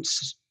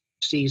treatments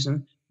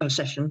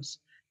sessions,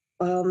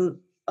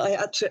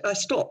 I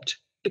stopped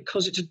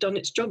because it had done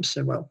its job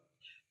so well.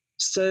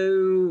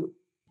 So,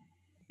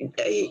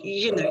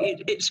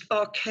 it's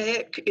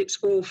archaic,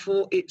 it's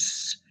awful, it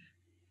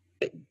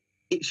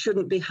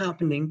shouldn't be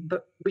happening,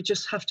 but we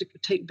just have to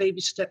take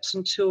baby steps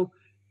until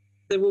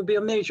there will be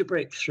a major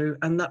breakthrough,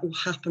 and that will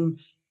happen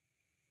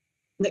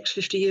next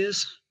 50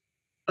 years.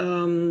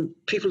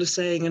 People are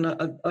saying, and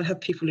I have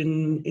people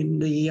in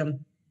the,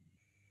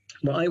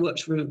 I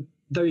worked for a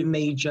very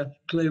major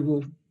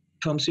global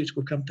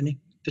pharmaceutical company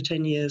for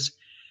 10 years.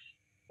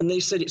 And they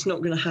said it's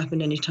not going to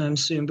happen anytime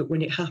soon, but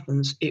when it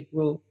happens, it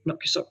will knock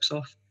your socks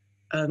off.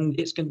 And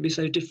it's going to be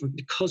so different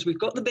because we've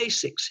got the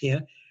basics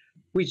here.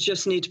 We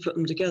just need to put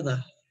them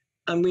together.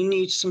 And we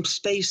need some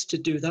space to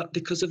do that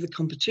because of the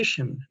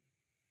competition.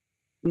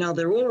 Now,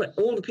 they're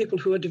all the people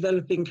who are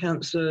developing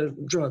cancer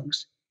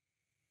drugs,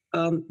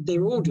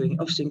 they're all doing it,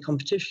 obviously, in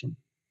competition.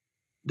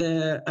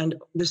 They're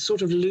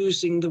sort of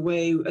losing the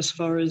way as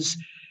far as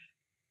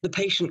the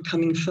patient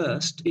coming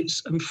first.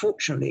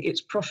 Unfortunately,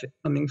 it's profit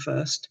coming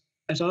first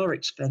at our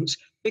expense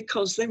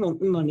because they want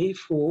the money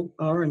for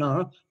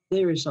R&R,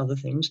 various other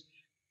things,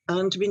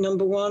 and to be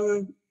number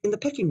one in the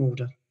pecking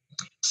order.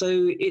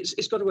 So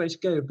it's got a way to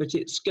go, but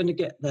it's going to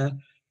get there.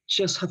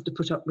 Just have to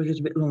put up with it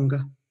a bit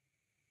longer.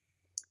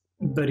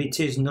 But it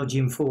is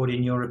nudging forward,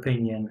 in your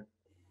opinion?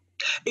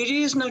 It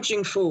is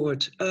nudging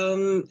forward.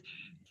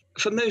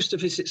 For most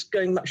of us, it's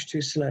going much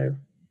too slow.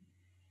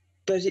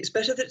 But it's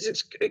better that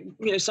it's,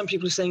 some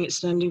people are saying it's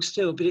standing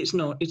still, but it's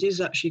not. It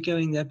is actually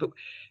going there. But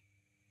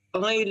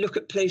I look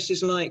at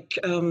places like,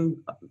 I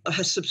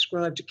have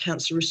subscribed to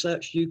Cancer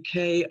Research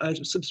UK, I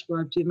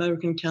subscribed to the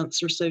American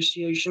Cancer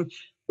Association.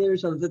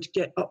 There's other to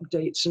get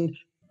updates, and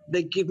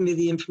they give me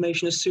the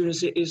information as soon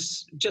as it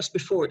is, just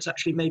before it's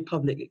actually made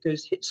public. It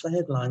hits the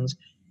headlines.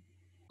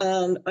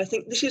 And I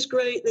think this is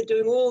great. They're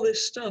doing all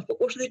this stuff, but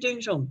what are they doing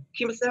it on?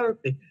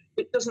 Chemotherapy.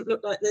 It doesn't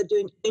look like they're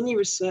doing any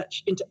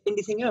research into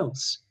anything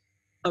else.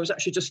 I was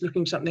actually just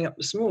looking something up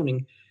this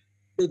morning.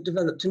 They've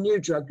developed a new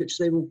drug which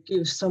they will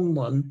give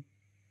someone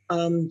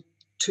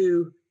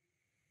to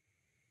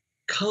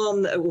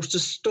calm or to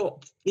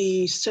stop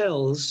the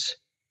cells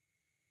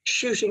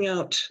shooting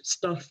out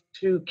stuff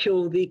to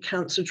kill the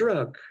cancer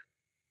drug.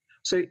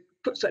 So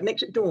it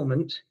makes it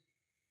dormant.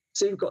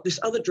 So you've got this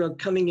other drug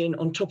coming in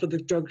on top of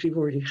the drugs you've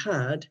already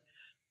had.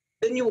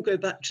 Then you will go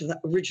back to that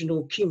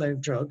original chemo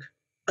drug,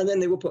 and then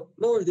they will put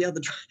more of the other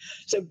drug.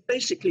 So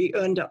basically you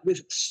end up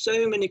with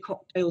so many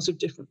cocktails of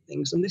different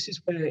things. And this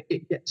is where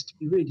it gets to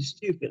be really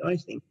stupid, I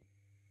think.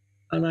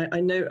 And I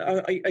know,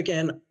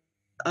 again,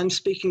 I'm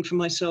speaking for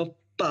myself,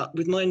 but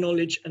with my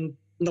knowledge and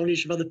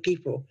knowledge of other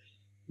people,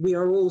 we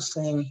are all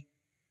saying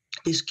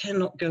this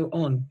cannot go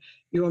on.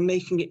 You are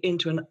making it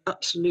into an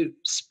absolute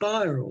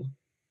spiral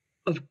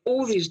of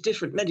all these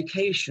different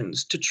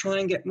medications to try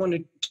and get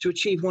to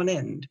achieve one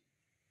end.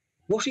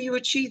 What are you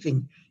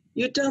achieving?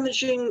 You're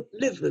damaging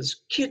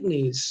livers,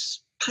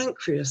 kidneys,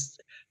 pancreas,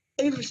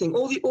 everything.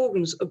 All the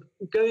organs are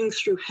going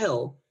through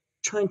hell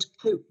trying to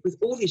cope with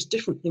all these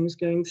different things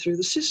going through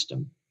the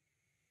system.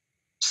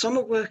 Some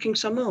are working,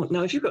 some aren't.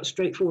 Now, if you've got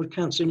straightforward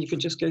cancer and you can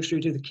just go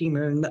through, do the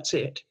chemo and that's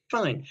it,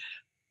 fine.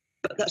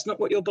 But that's not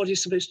what your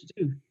body's supposed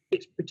to do.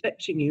 It's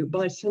protecting you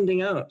by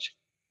sending out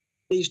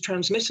these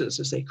transmitters,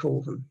 as they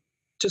call them,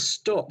 to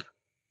stop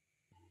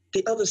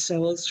the other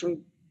cells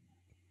from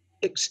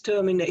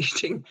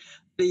exterminating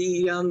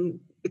the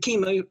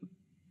chemo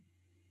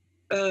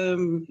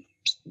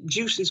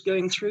juices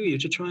going through you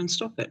to try and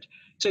stop it.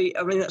 So,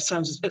 I mean,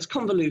 it's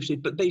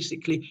convoluted, but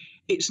basically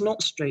it's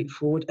not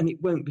straightforward, and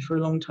it won't be for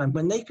a long time.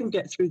 When they can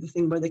get through the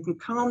thing where they can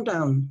calm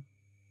down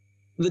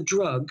the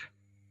drug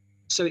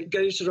so it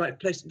goes to the right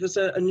place, there's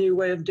a new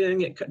way of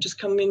doing it just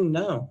come in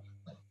now,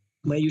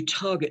 where you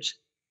target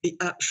the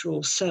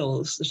actual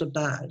cells that are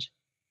bad,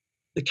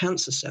 the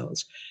cancer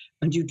cells,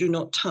 and you do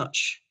not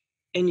touch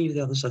any of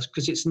the other cells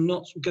because it's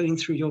not going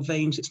through your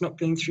veins, it's not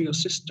going through your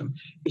system.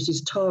 It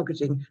is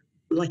targeting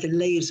like a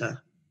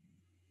laser,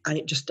 and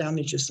it just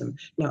damages them.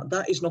 Now,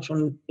 that is not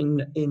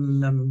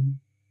in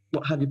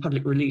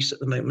public release at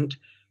the moment,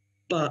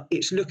 but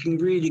it's looking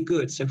really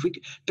good. So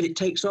but it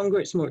takes longer,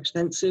 it's more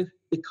expensive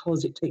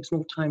because it takes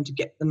more time to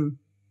get them,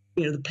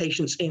 the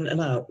patients in and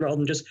out, rather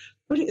than just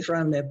putting it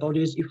around their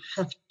bodies. You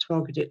have to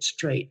target it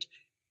straight.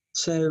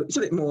 So it's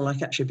a bit more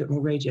like actually a bit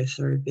more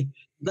radiotherapy.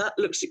 That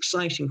looks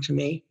exciting to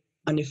me.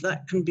 And if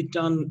that can be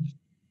done,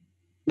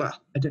 well,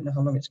 I don't know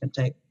how long it's going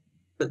to take,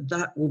 but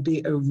that will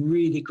be a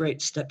really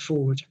great step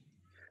forward.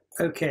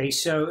 Okay,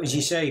 so as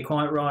you say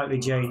quite rightly,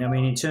 Jane, I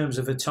mean, in terms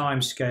of a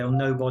timescale,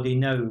 nobody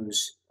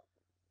knows.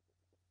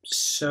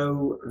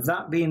 So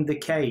that being the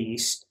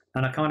case,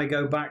 and I kind of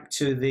go back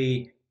to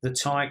the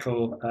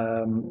title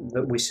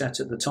that we set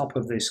at the top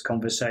of this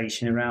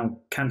conversation around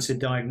cancer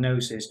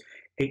diagnosis,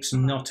 it's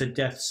not a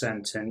death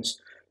sentence.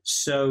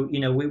 So,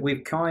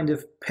 we've kind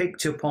of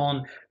picked up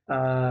on,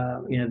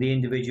 the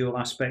individual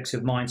aspects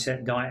of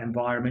mindset, diet,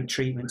 environment,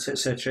 treatments,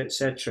 etc.,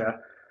 etc.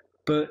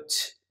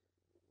 But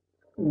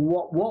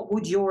what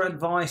would your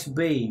advice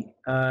be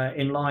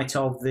in light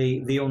of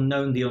the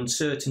unknown, the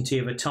uncertainty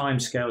of a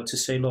timescale, to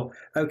say, look,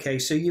 okay,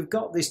 so you've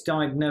got this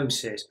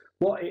diagnosis.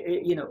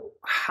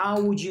 How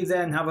would you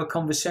then have a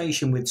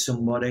conversation with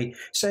somebody?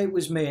 Say it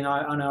was me, and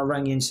I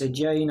rang you and said,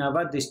 Jane, I've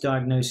had this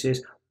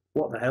diagnosis.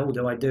 What the hell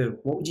do I do?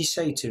 What would you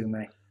say to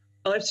me?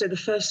 I'd say the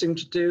first thing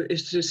to do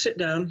is to sit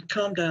down,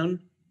 calm down,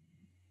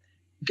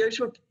 go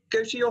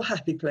to your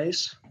happy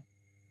place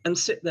and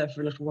sit there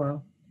for a little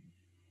while.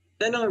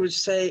 Then I would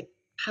say,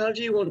 how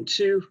do you want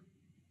to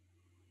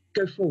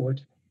go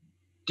forward?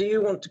 Do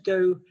you want to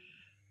go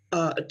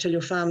tell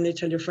your family,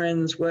 tell your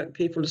friends, work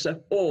people and stuff?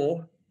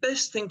 Or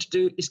best thing to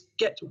do is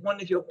get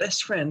one of your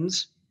best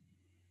friends,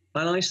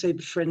 and I say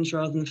friends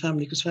rather than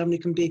family because family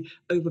can be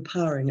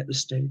overpowering at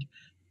this stage.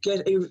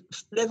 Get a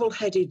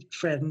level-headed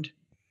friend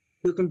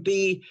who can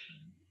be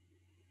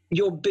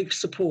your big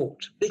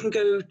support. They can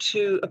go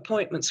to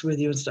appointments with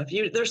you and stuff.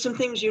 There are some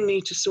things you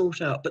need to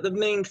sort out, but the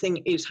main thing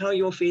is how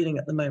you're feeling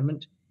at the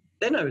moment.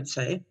 Then I would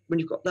say, when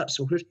you've got that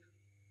sorted,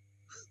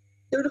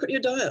 go look at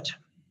your diet.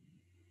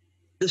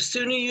 The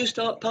sooner you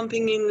start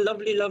pumping in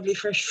lovely, lovely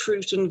fresh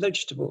fruit and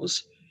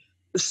vegetables,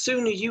 the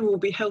sooner you will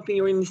be helping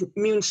your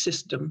immune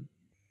system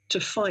to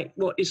fight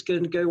what is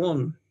going to go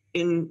on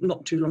in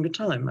not too long a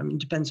time. I mean, it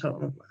depends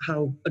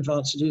how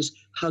advanced it is,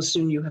 how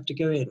soon you have to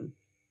go in.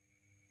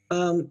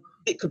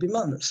 It could be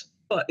months.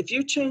 But if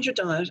you change your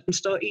diet and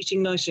start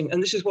eating nice things,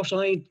 and this is what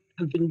I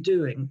have been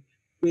doing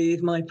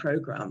with my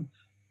program,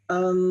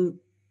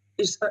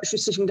 is actually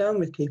sitting down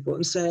with people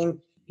and saying,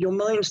 your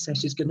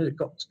mindset has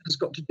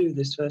got to do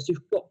this first.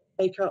 You've got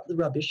to take out the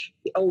rubbish,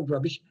 the old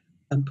rubbish,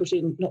 and put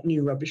in not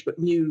new rubbish, but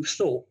new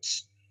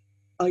thoughts,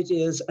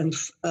 ideas, and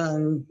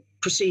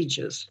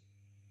procedures.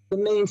 The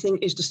main thing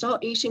is to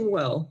start eating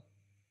well,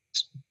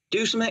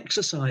 do some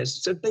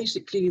exercise. So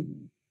basically,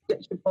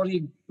 get your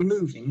body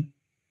moving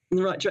in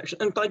the right direction.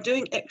 And by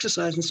doing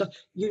exercise and stuff,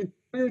 you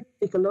do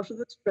take a lot of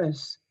the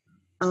stress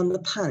and the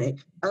panic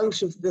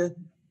out of the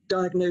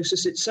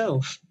diagnosis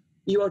itself.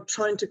 You are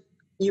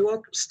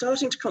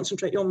starting to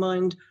concentrate your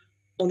mind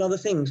on other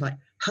things, like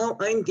how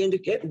I'm going to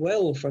get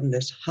well from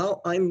this,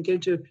 how I'm going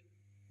to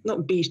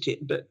not beat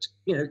it, but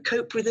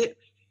cope with it.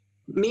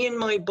 Me and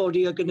my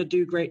body are going to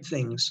do great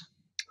things.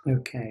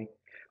 Okay.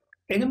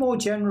 In a more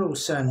general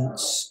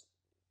sense,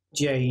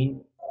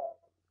 Jane,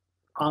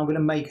 I'm going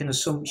to make an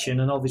assumption,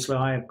 and obviously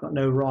I have got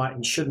no right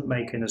and shouldn't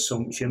make an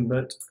assumption,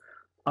 but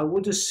I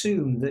would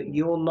assume that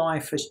your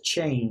life has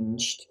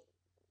changed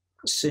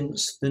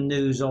since the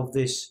news of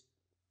this,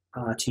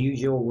 to use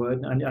your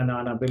word, and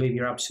I believe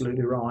you're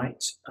absolutely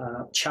right,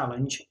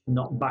 challenge,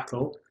 not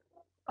battle.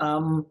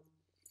 How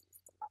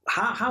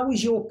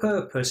has your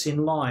purpose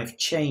in life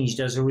changed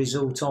as a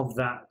result of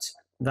that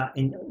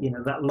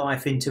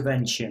life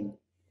intervention?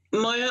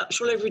 My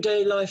actual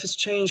everyday life has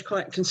changed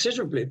quite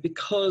considerably,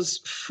 because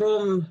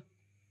from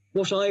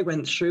what I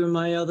went through and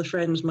my other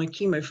friends, my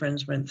chemo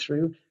friends went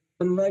through,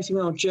 and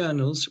writing our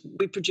journals,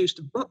 we produced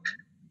a book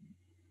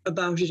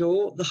about it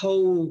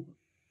all.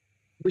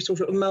 We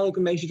sort of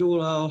amalgamated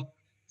all our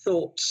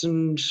thoughts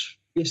and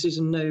yeses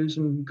and nos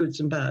and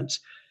goods and bads.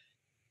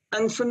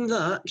 And from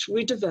that,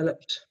 we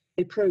developed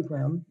a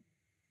program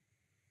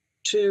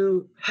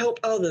to help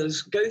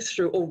others go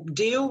through or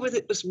deal with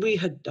it as we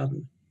had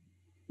done,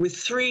 with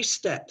 3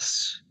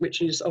 steps,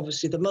 which is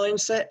obviously the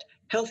mindset,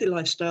 healthy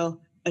lifestyle,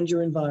 and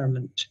your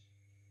environment.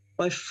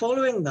 By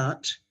following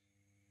that,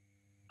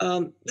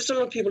 there's a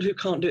lot of people who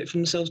can't do it for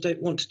themselves,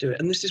 don't want to do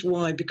it. And this is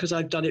why, because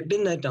I've done it,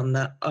 been there, done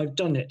that, I've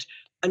done it,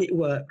 and it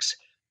works.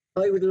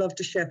 I would love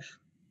to share.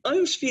 I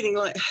was feeling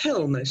like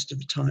hell most of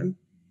the time,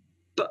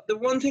 but the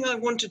one thing I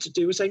wanted to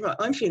do was say, right,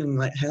 I'm feeling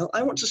like hell.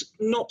 I want to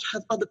not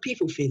have other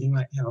people feeling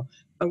like hell.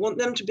 I want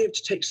them to be able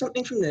to take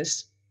something from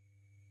this,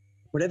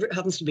 whatever it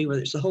happens to be,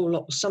 whether it's a whole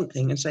lot or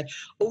something, and say,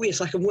 oh,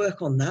 yes, I can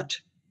work on that,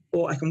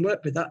 or I can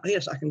work with that.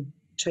 Yes, I can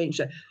change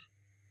that.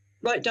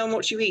 Write down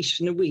what you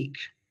eat in a week.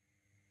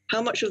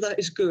 How much of that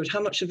is good?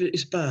 How much of it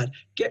is bad?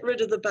 Get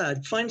rid of the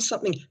bad. Find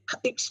something.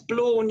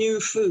 Explore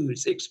new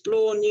foods.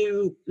 Explore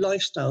new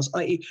lifestyles,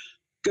 i.e.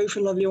 go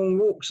for lovely long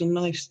walks and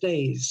nice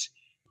days.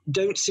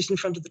 Don't sit in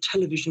front of the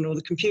television or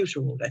the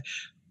computer all day.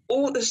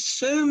 Or there's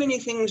so many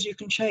things you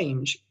can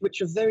change,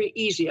 which are very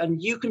easy,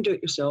 and you can do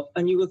it yourself,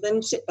 and you will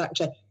then sit back and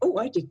say, oh,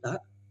 I did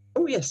that.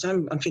 Oh, yes,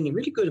 I'm feeling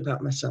really good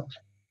about myself.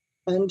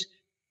 And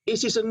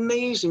it is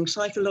amazing.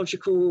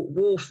 Psychological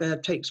warfare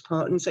takes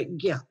part, and say,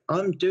 yeah,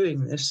 I'm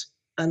doing this,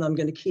 and I'm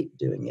going to keep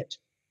doing it.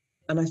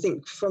 And I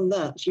think from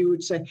that, you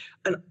would say,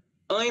 and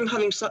I'm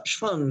having such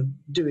fun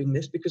doing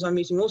this because I'm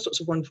meeting all sorts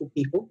of wonderful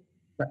people,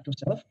 like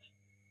yourself.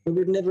 I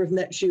would never have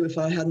met you if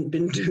I hadn't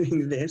been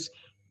doing this.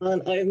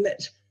 And I've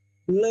met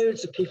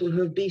loads of people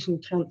who have beaten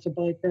cancer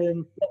by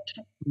going, not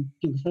taking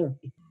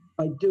chemotherapy,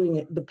 by doing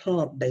it the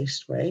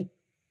plant-based way,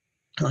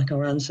 like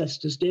our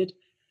ancestors did.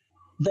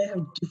 They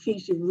have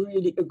defeated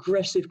really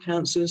aggressive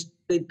cancers.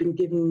 They've been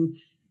given,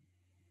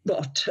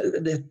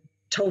 they're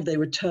told they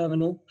were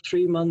terminal,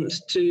 3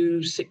 months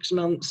to 6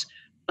 months,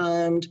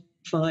 and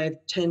 5,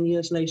 10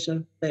 years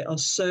later, they are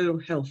so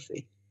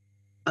healthy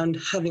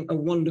and having a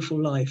wonderful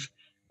life.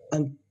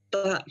 And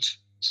that,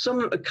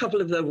 a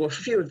couple of them, or a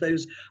few of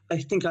those, I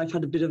think I've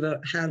had a bit of a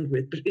hand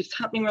with, but it's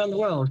happening around the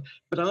world.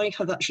 But I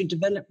have actually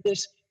developed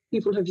this.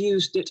 People have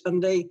used it,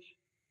 and they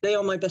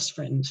are my best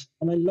friends,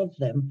 and I love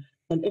them.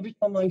 And every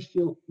time I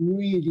feel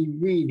really,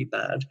 really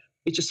bad,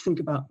 I just think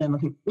about them. I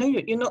think, no,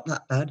 you're not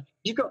that bad.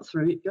 You got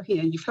through it. You're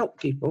here. You've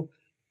helped people,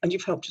 and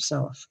you've helped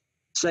yourself.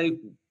 So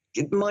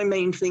my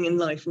main thing in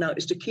life now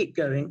is to keep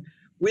going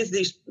with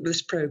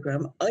this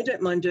program. I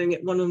don't mind doing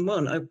it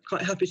one-on-one. I'm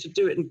quite happy to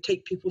do it and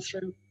take people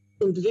through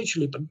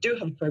individually, but I do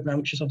have a program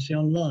which is obviously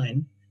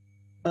online.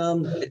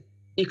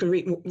 You can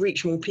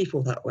reach more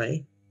people that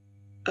way.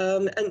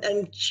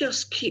 And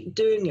just keep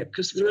doing it,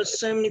 because there are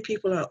so many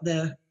people out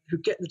there who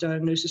get the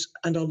diagnosis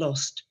and are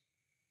lost.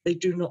 They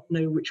do not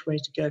know which way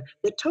to go.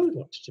 They're told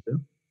what to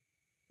do,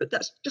 but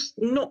that's just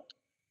not,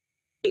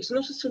 it's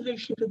not a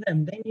solution for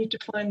them. They need to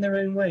find their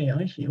own way,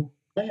 I feel.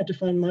 I had to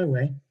find my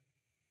way.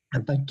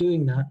 And by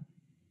doing that,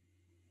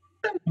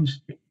 I'm on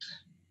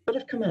streets. But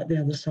I've come out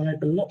the other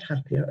side a lot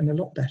happier and a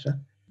lot better.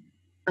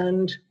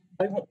 And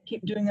I want to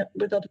keep doing it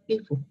with other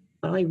people.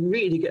 I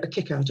really get a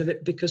kick out of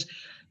it because,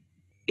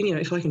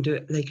 if I can do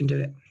it, they can do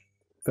it.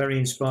 Very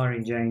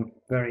inspiring, Jane.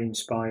 Very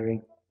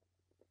inspiring.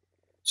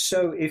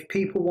 So if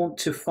people want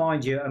to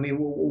find you, I mean,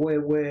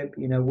 where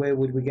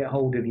would we get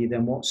hold of you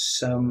then?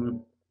 What's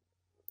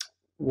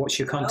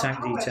your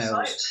contact details?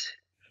 Website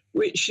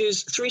which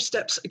is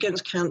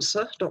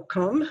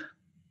 3stepsagainstcancer.com.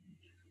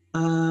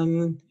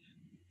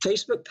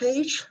 Facebook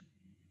page,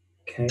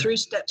 Okay. 3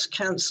 Steps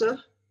Cancer.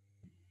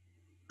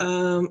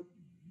 Those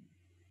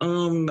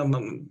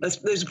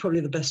are probably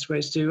the best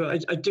ways to.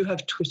 I do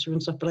have Twitter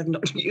and stuff, but I've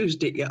not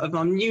used it yet.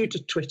 I'm new to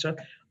Twitter.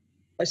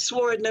 I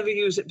swore I'd never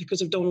use it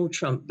because of Donald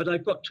Trump, but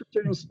I've got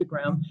Twitter and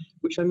Instagram,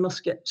 which I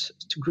must get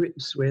to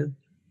grips with.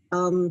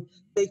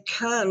 They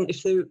can,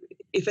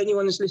 if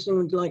anyone is listening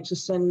would like to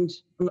send,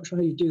 I'm not sure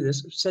how you do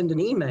this, send an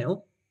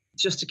email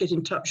just to get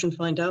in touch and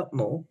find out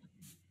more.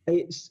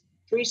 It's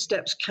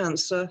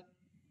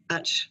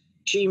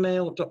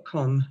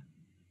 3stepscancer@gmail.com.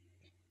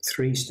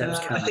 3 Steps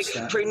Cancer. I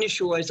think for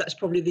initial ways, that's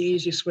probably the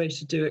easiest way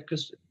to do it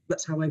because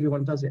that's how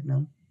everyone does it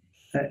now.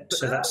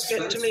 So that's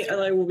Get to me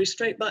and I will be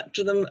straight back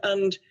to them.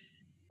 And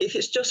if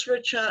it's just for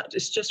a chat,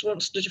 it just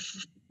wants to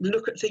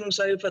look at things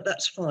over,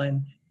 that's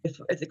fine. If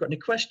they've got any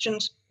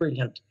questions,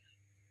 brilliant.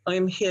 I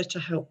am here to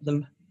help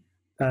them.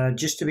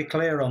 Just to be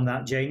clear on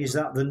that, Jane, is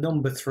that the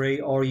number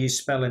 3 or are you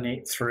spelling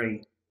it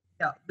 3?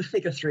 Yeah, the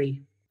figure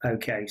 3.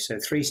 Okay, so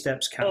 3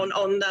 Steps Cancer.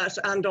 On that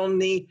and on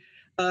the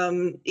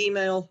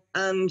email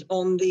and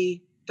on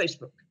the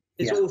Facebook.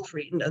 It's all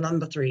 3,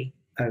 number 3.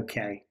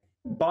 Okay.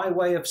 By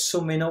way of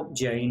summing up,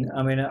 Jane,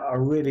 I mean, I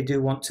really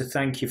do want to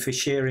thank you for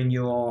sharing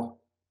your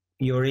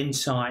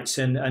insights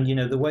and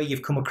the way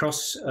you've come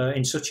across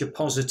in such a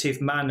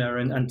positive manner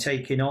and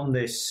taking on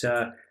this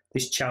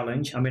this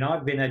challenge. I mean,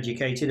 I've been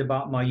educated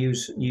about my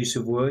use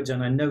of words,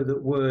 and I know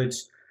that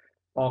words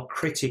are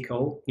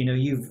critical.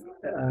 You've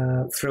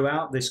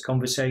throughout this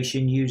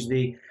conversation used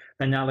the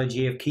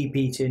analogy of keep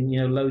eating,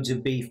 loads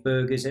of beef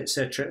burgers,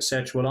 etc.,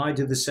 etc. Well, I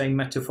do the same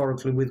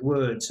metaphorically with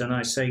words, and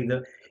I say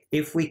that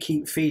if we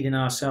keep feeding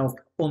ourselves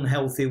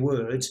unhealthy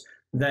words,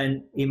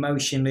 then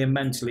emotionally and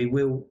mentally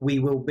we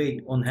will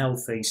be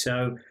unhealthy.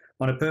 So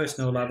on a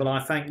personal level, I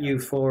thank you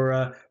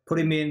for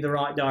putting me in the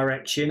right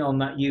direction on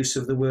that use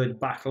of the word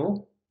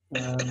battle.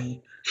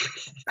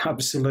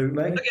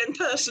 Absolutely. Again,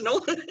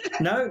 personal.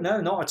 No,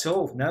 not at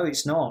all. No,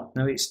 it's not.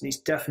 No, it's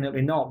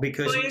definitely not,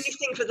 because my only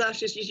thing for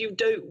that is you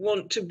don't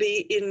want to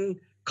be in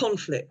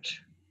conflict.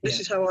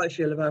 This is how I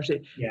feel about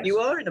it. Yes. You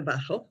are in a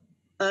battle.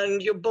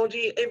 And your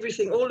body,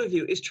 everything, all of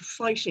you is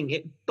fighting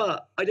it.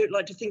 But I don't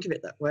like to think of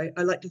it that way.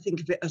 I like to think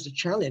of it as a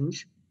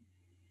challenge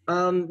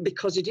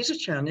because it is a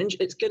challenge.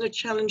 It's going to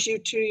challenge you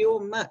to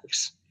your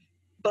max.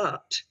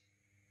 But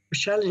a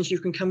challenge you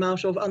can come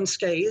out of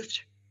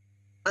unscathed.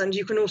 And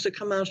you can also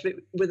come out of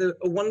it with a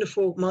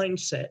wonderful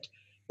mindset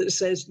that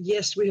says,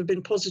 yes, we have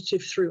been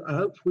positive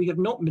throughout. We have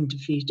not been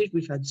defeated.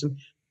 We've had some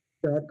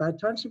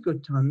bad times, some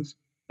good times.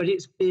 But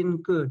it's been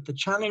good. The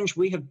challenge,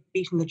 we have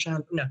beaten the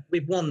challenge. No,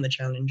 we've won the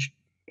challenge.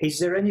 Is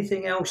there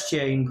anything else,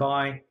 Jane,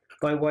 by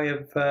way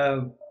of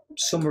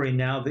summary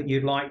now that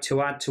you'd like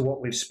to add to what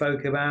we've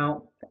spoke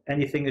about?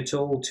 Anything at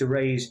all to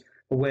raise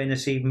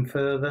awareness even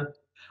further?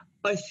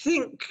 I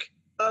think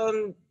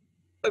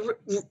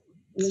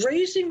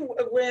raising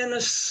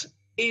awareness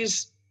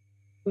is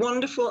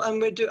wonderful,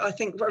 and I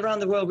think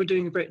around the world we're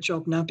doing a great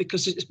job now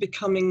because it's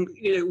becoming,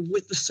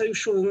 with the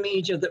social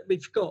media that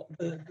we've got,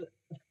 the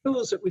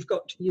tools that we've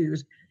got to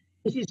use,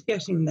 it is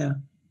getting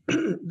there.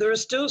 There are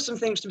still some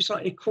things to be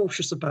slightly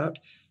cautious about.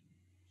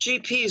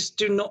 GPs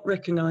do not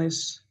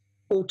recognise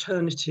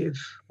alternative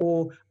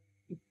or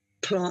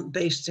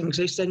plant-based things.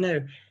 They say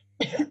no,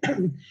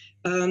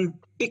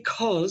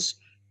 because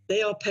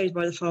they are paid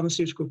by the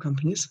pharmaceutical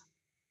companies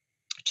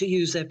to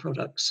use their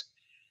products.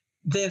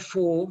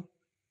 Therefore,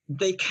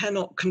 they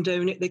cannot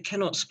condone it, they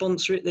cannot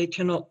sponsor it, they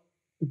cannot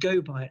go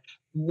by it.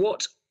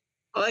 What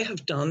I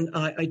have done,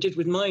 I did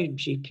with my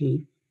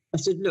GP, I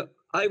said, look,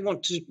 I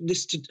want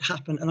this to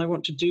happen and I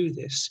want to do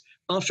this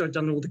after I've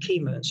done all the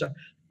chemo and stuff.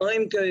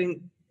 I'm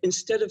going,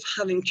 instead of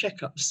having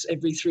checkups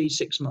every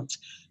 3-6 months,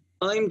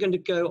 I'm going to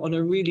go on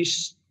a really,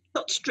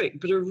 not strict,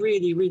 but a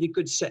really, really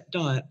good set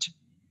diet,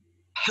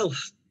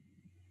 health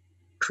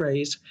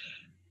craze.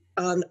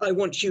 And I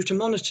want you to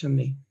monitor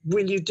me.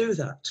 Will you do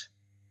that?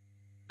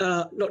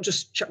 Not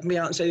just chuck me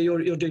out and say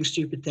you're doing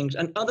stupid things.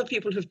 And other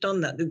people have done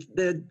that.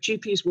 The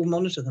GPs will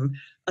monitor them.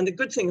 And the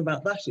good thing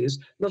about that is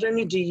not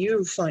only do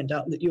you find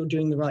out that you're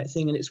doing the right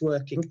thing and it's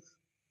working,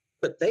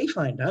 but they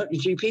find out,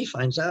 your GP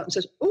finds out and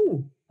says,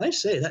 oh, I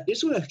say that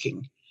is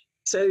working.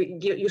 So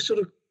you're sort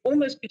of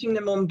almost getting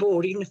them on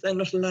board, even if they're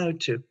not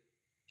allowed to.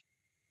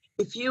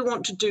 If you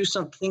want to do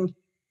something,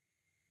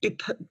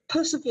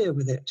 persevere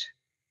with it.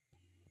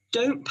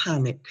 Don't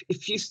panic.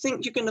 If you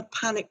think you're going to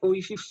panic or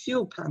if you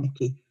feel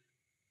panicky,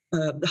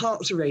 the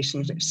hearts are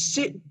racing,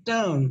 sit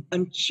down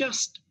and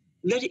just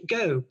let it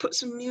go. Put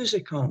some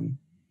music on.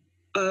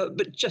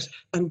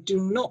 And do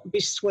not be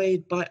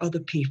swayed by other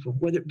people,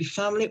 whether it be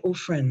family or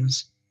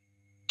friends.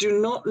 Do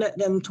not let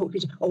them talk to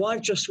you. Oh,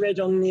 I've just read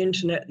on the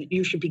internet that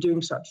you should be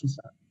doing such and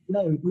such.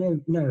 No.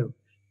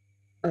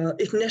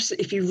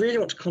 If you really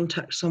want to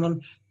contact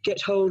someone,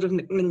 get hold of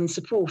Macmillan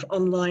Support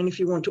online if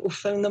you want to, or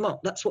phone them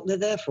up. That's what they're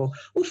there for.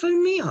 Or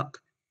phone me up.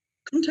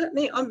 Contact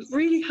me. I'm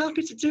really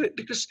happy to do it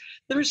because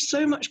there is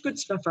so much good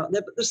stuff out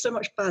there, but there's so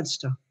much bad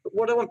stuff. But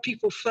what I want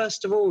people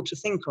first of all to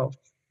think of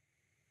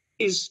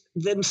is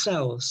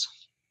themselves.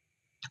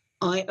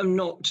 I am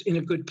not in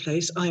a good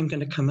place. I am going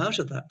to come out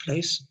of that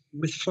place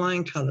with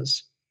flying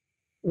colours.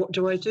 What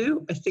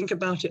do? I think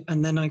about it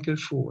and then I go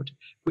forward.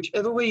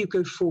 Whichever way you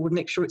go forward,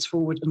 make sure it's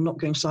forward and not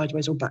going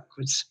sideways or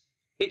backwards.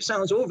 It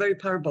sounds all very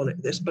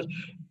parabolic, this, but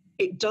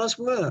it does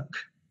work.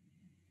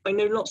 I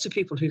know lots of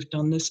people who've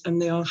done this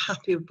and they are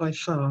happier by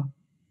far.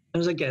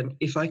 As again,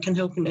 if I can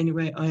help in any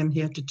way, I am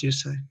here to do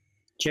so.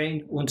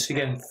 Jane, once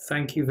again,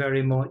 thank you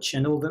very much.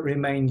 And all that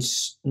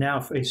remains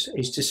now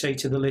is to say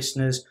to the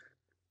listeners,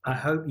 I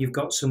hope you've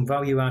got some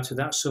value out of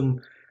that,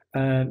 some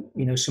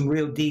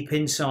real deep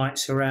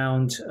insights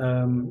around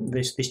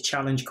this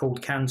challenge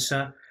called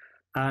cancer.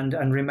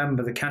 And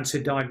remember, the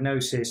cancer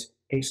diagnosis,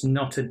 it's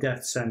not a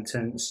death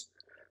sentence.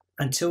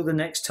 Until the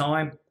next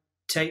time,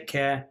 take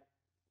care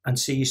and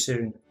see you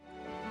soon.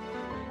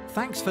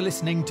 Thanks for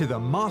listening to the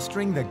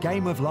Mastering the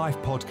Game of Life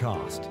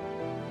podcast.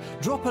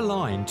 Drop a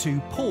line to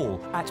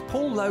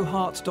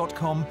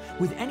paul@paullowehearts.com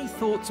with any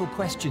thoughts or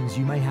questions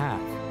you may have,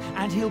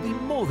 and he'll be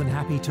more than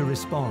happy to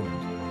respond.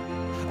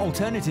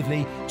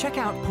 Alternatively, check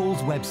out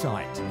Paul's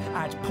website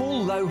at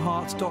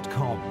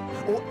paullowehearts.com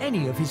or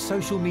any of his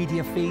social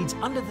media feeds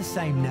under the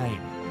same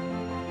name.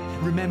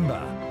 Remember,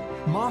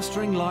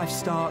 mastering life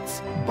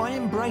starts by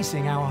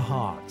embracing our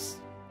hearts.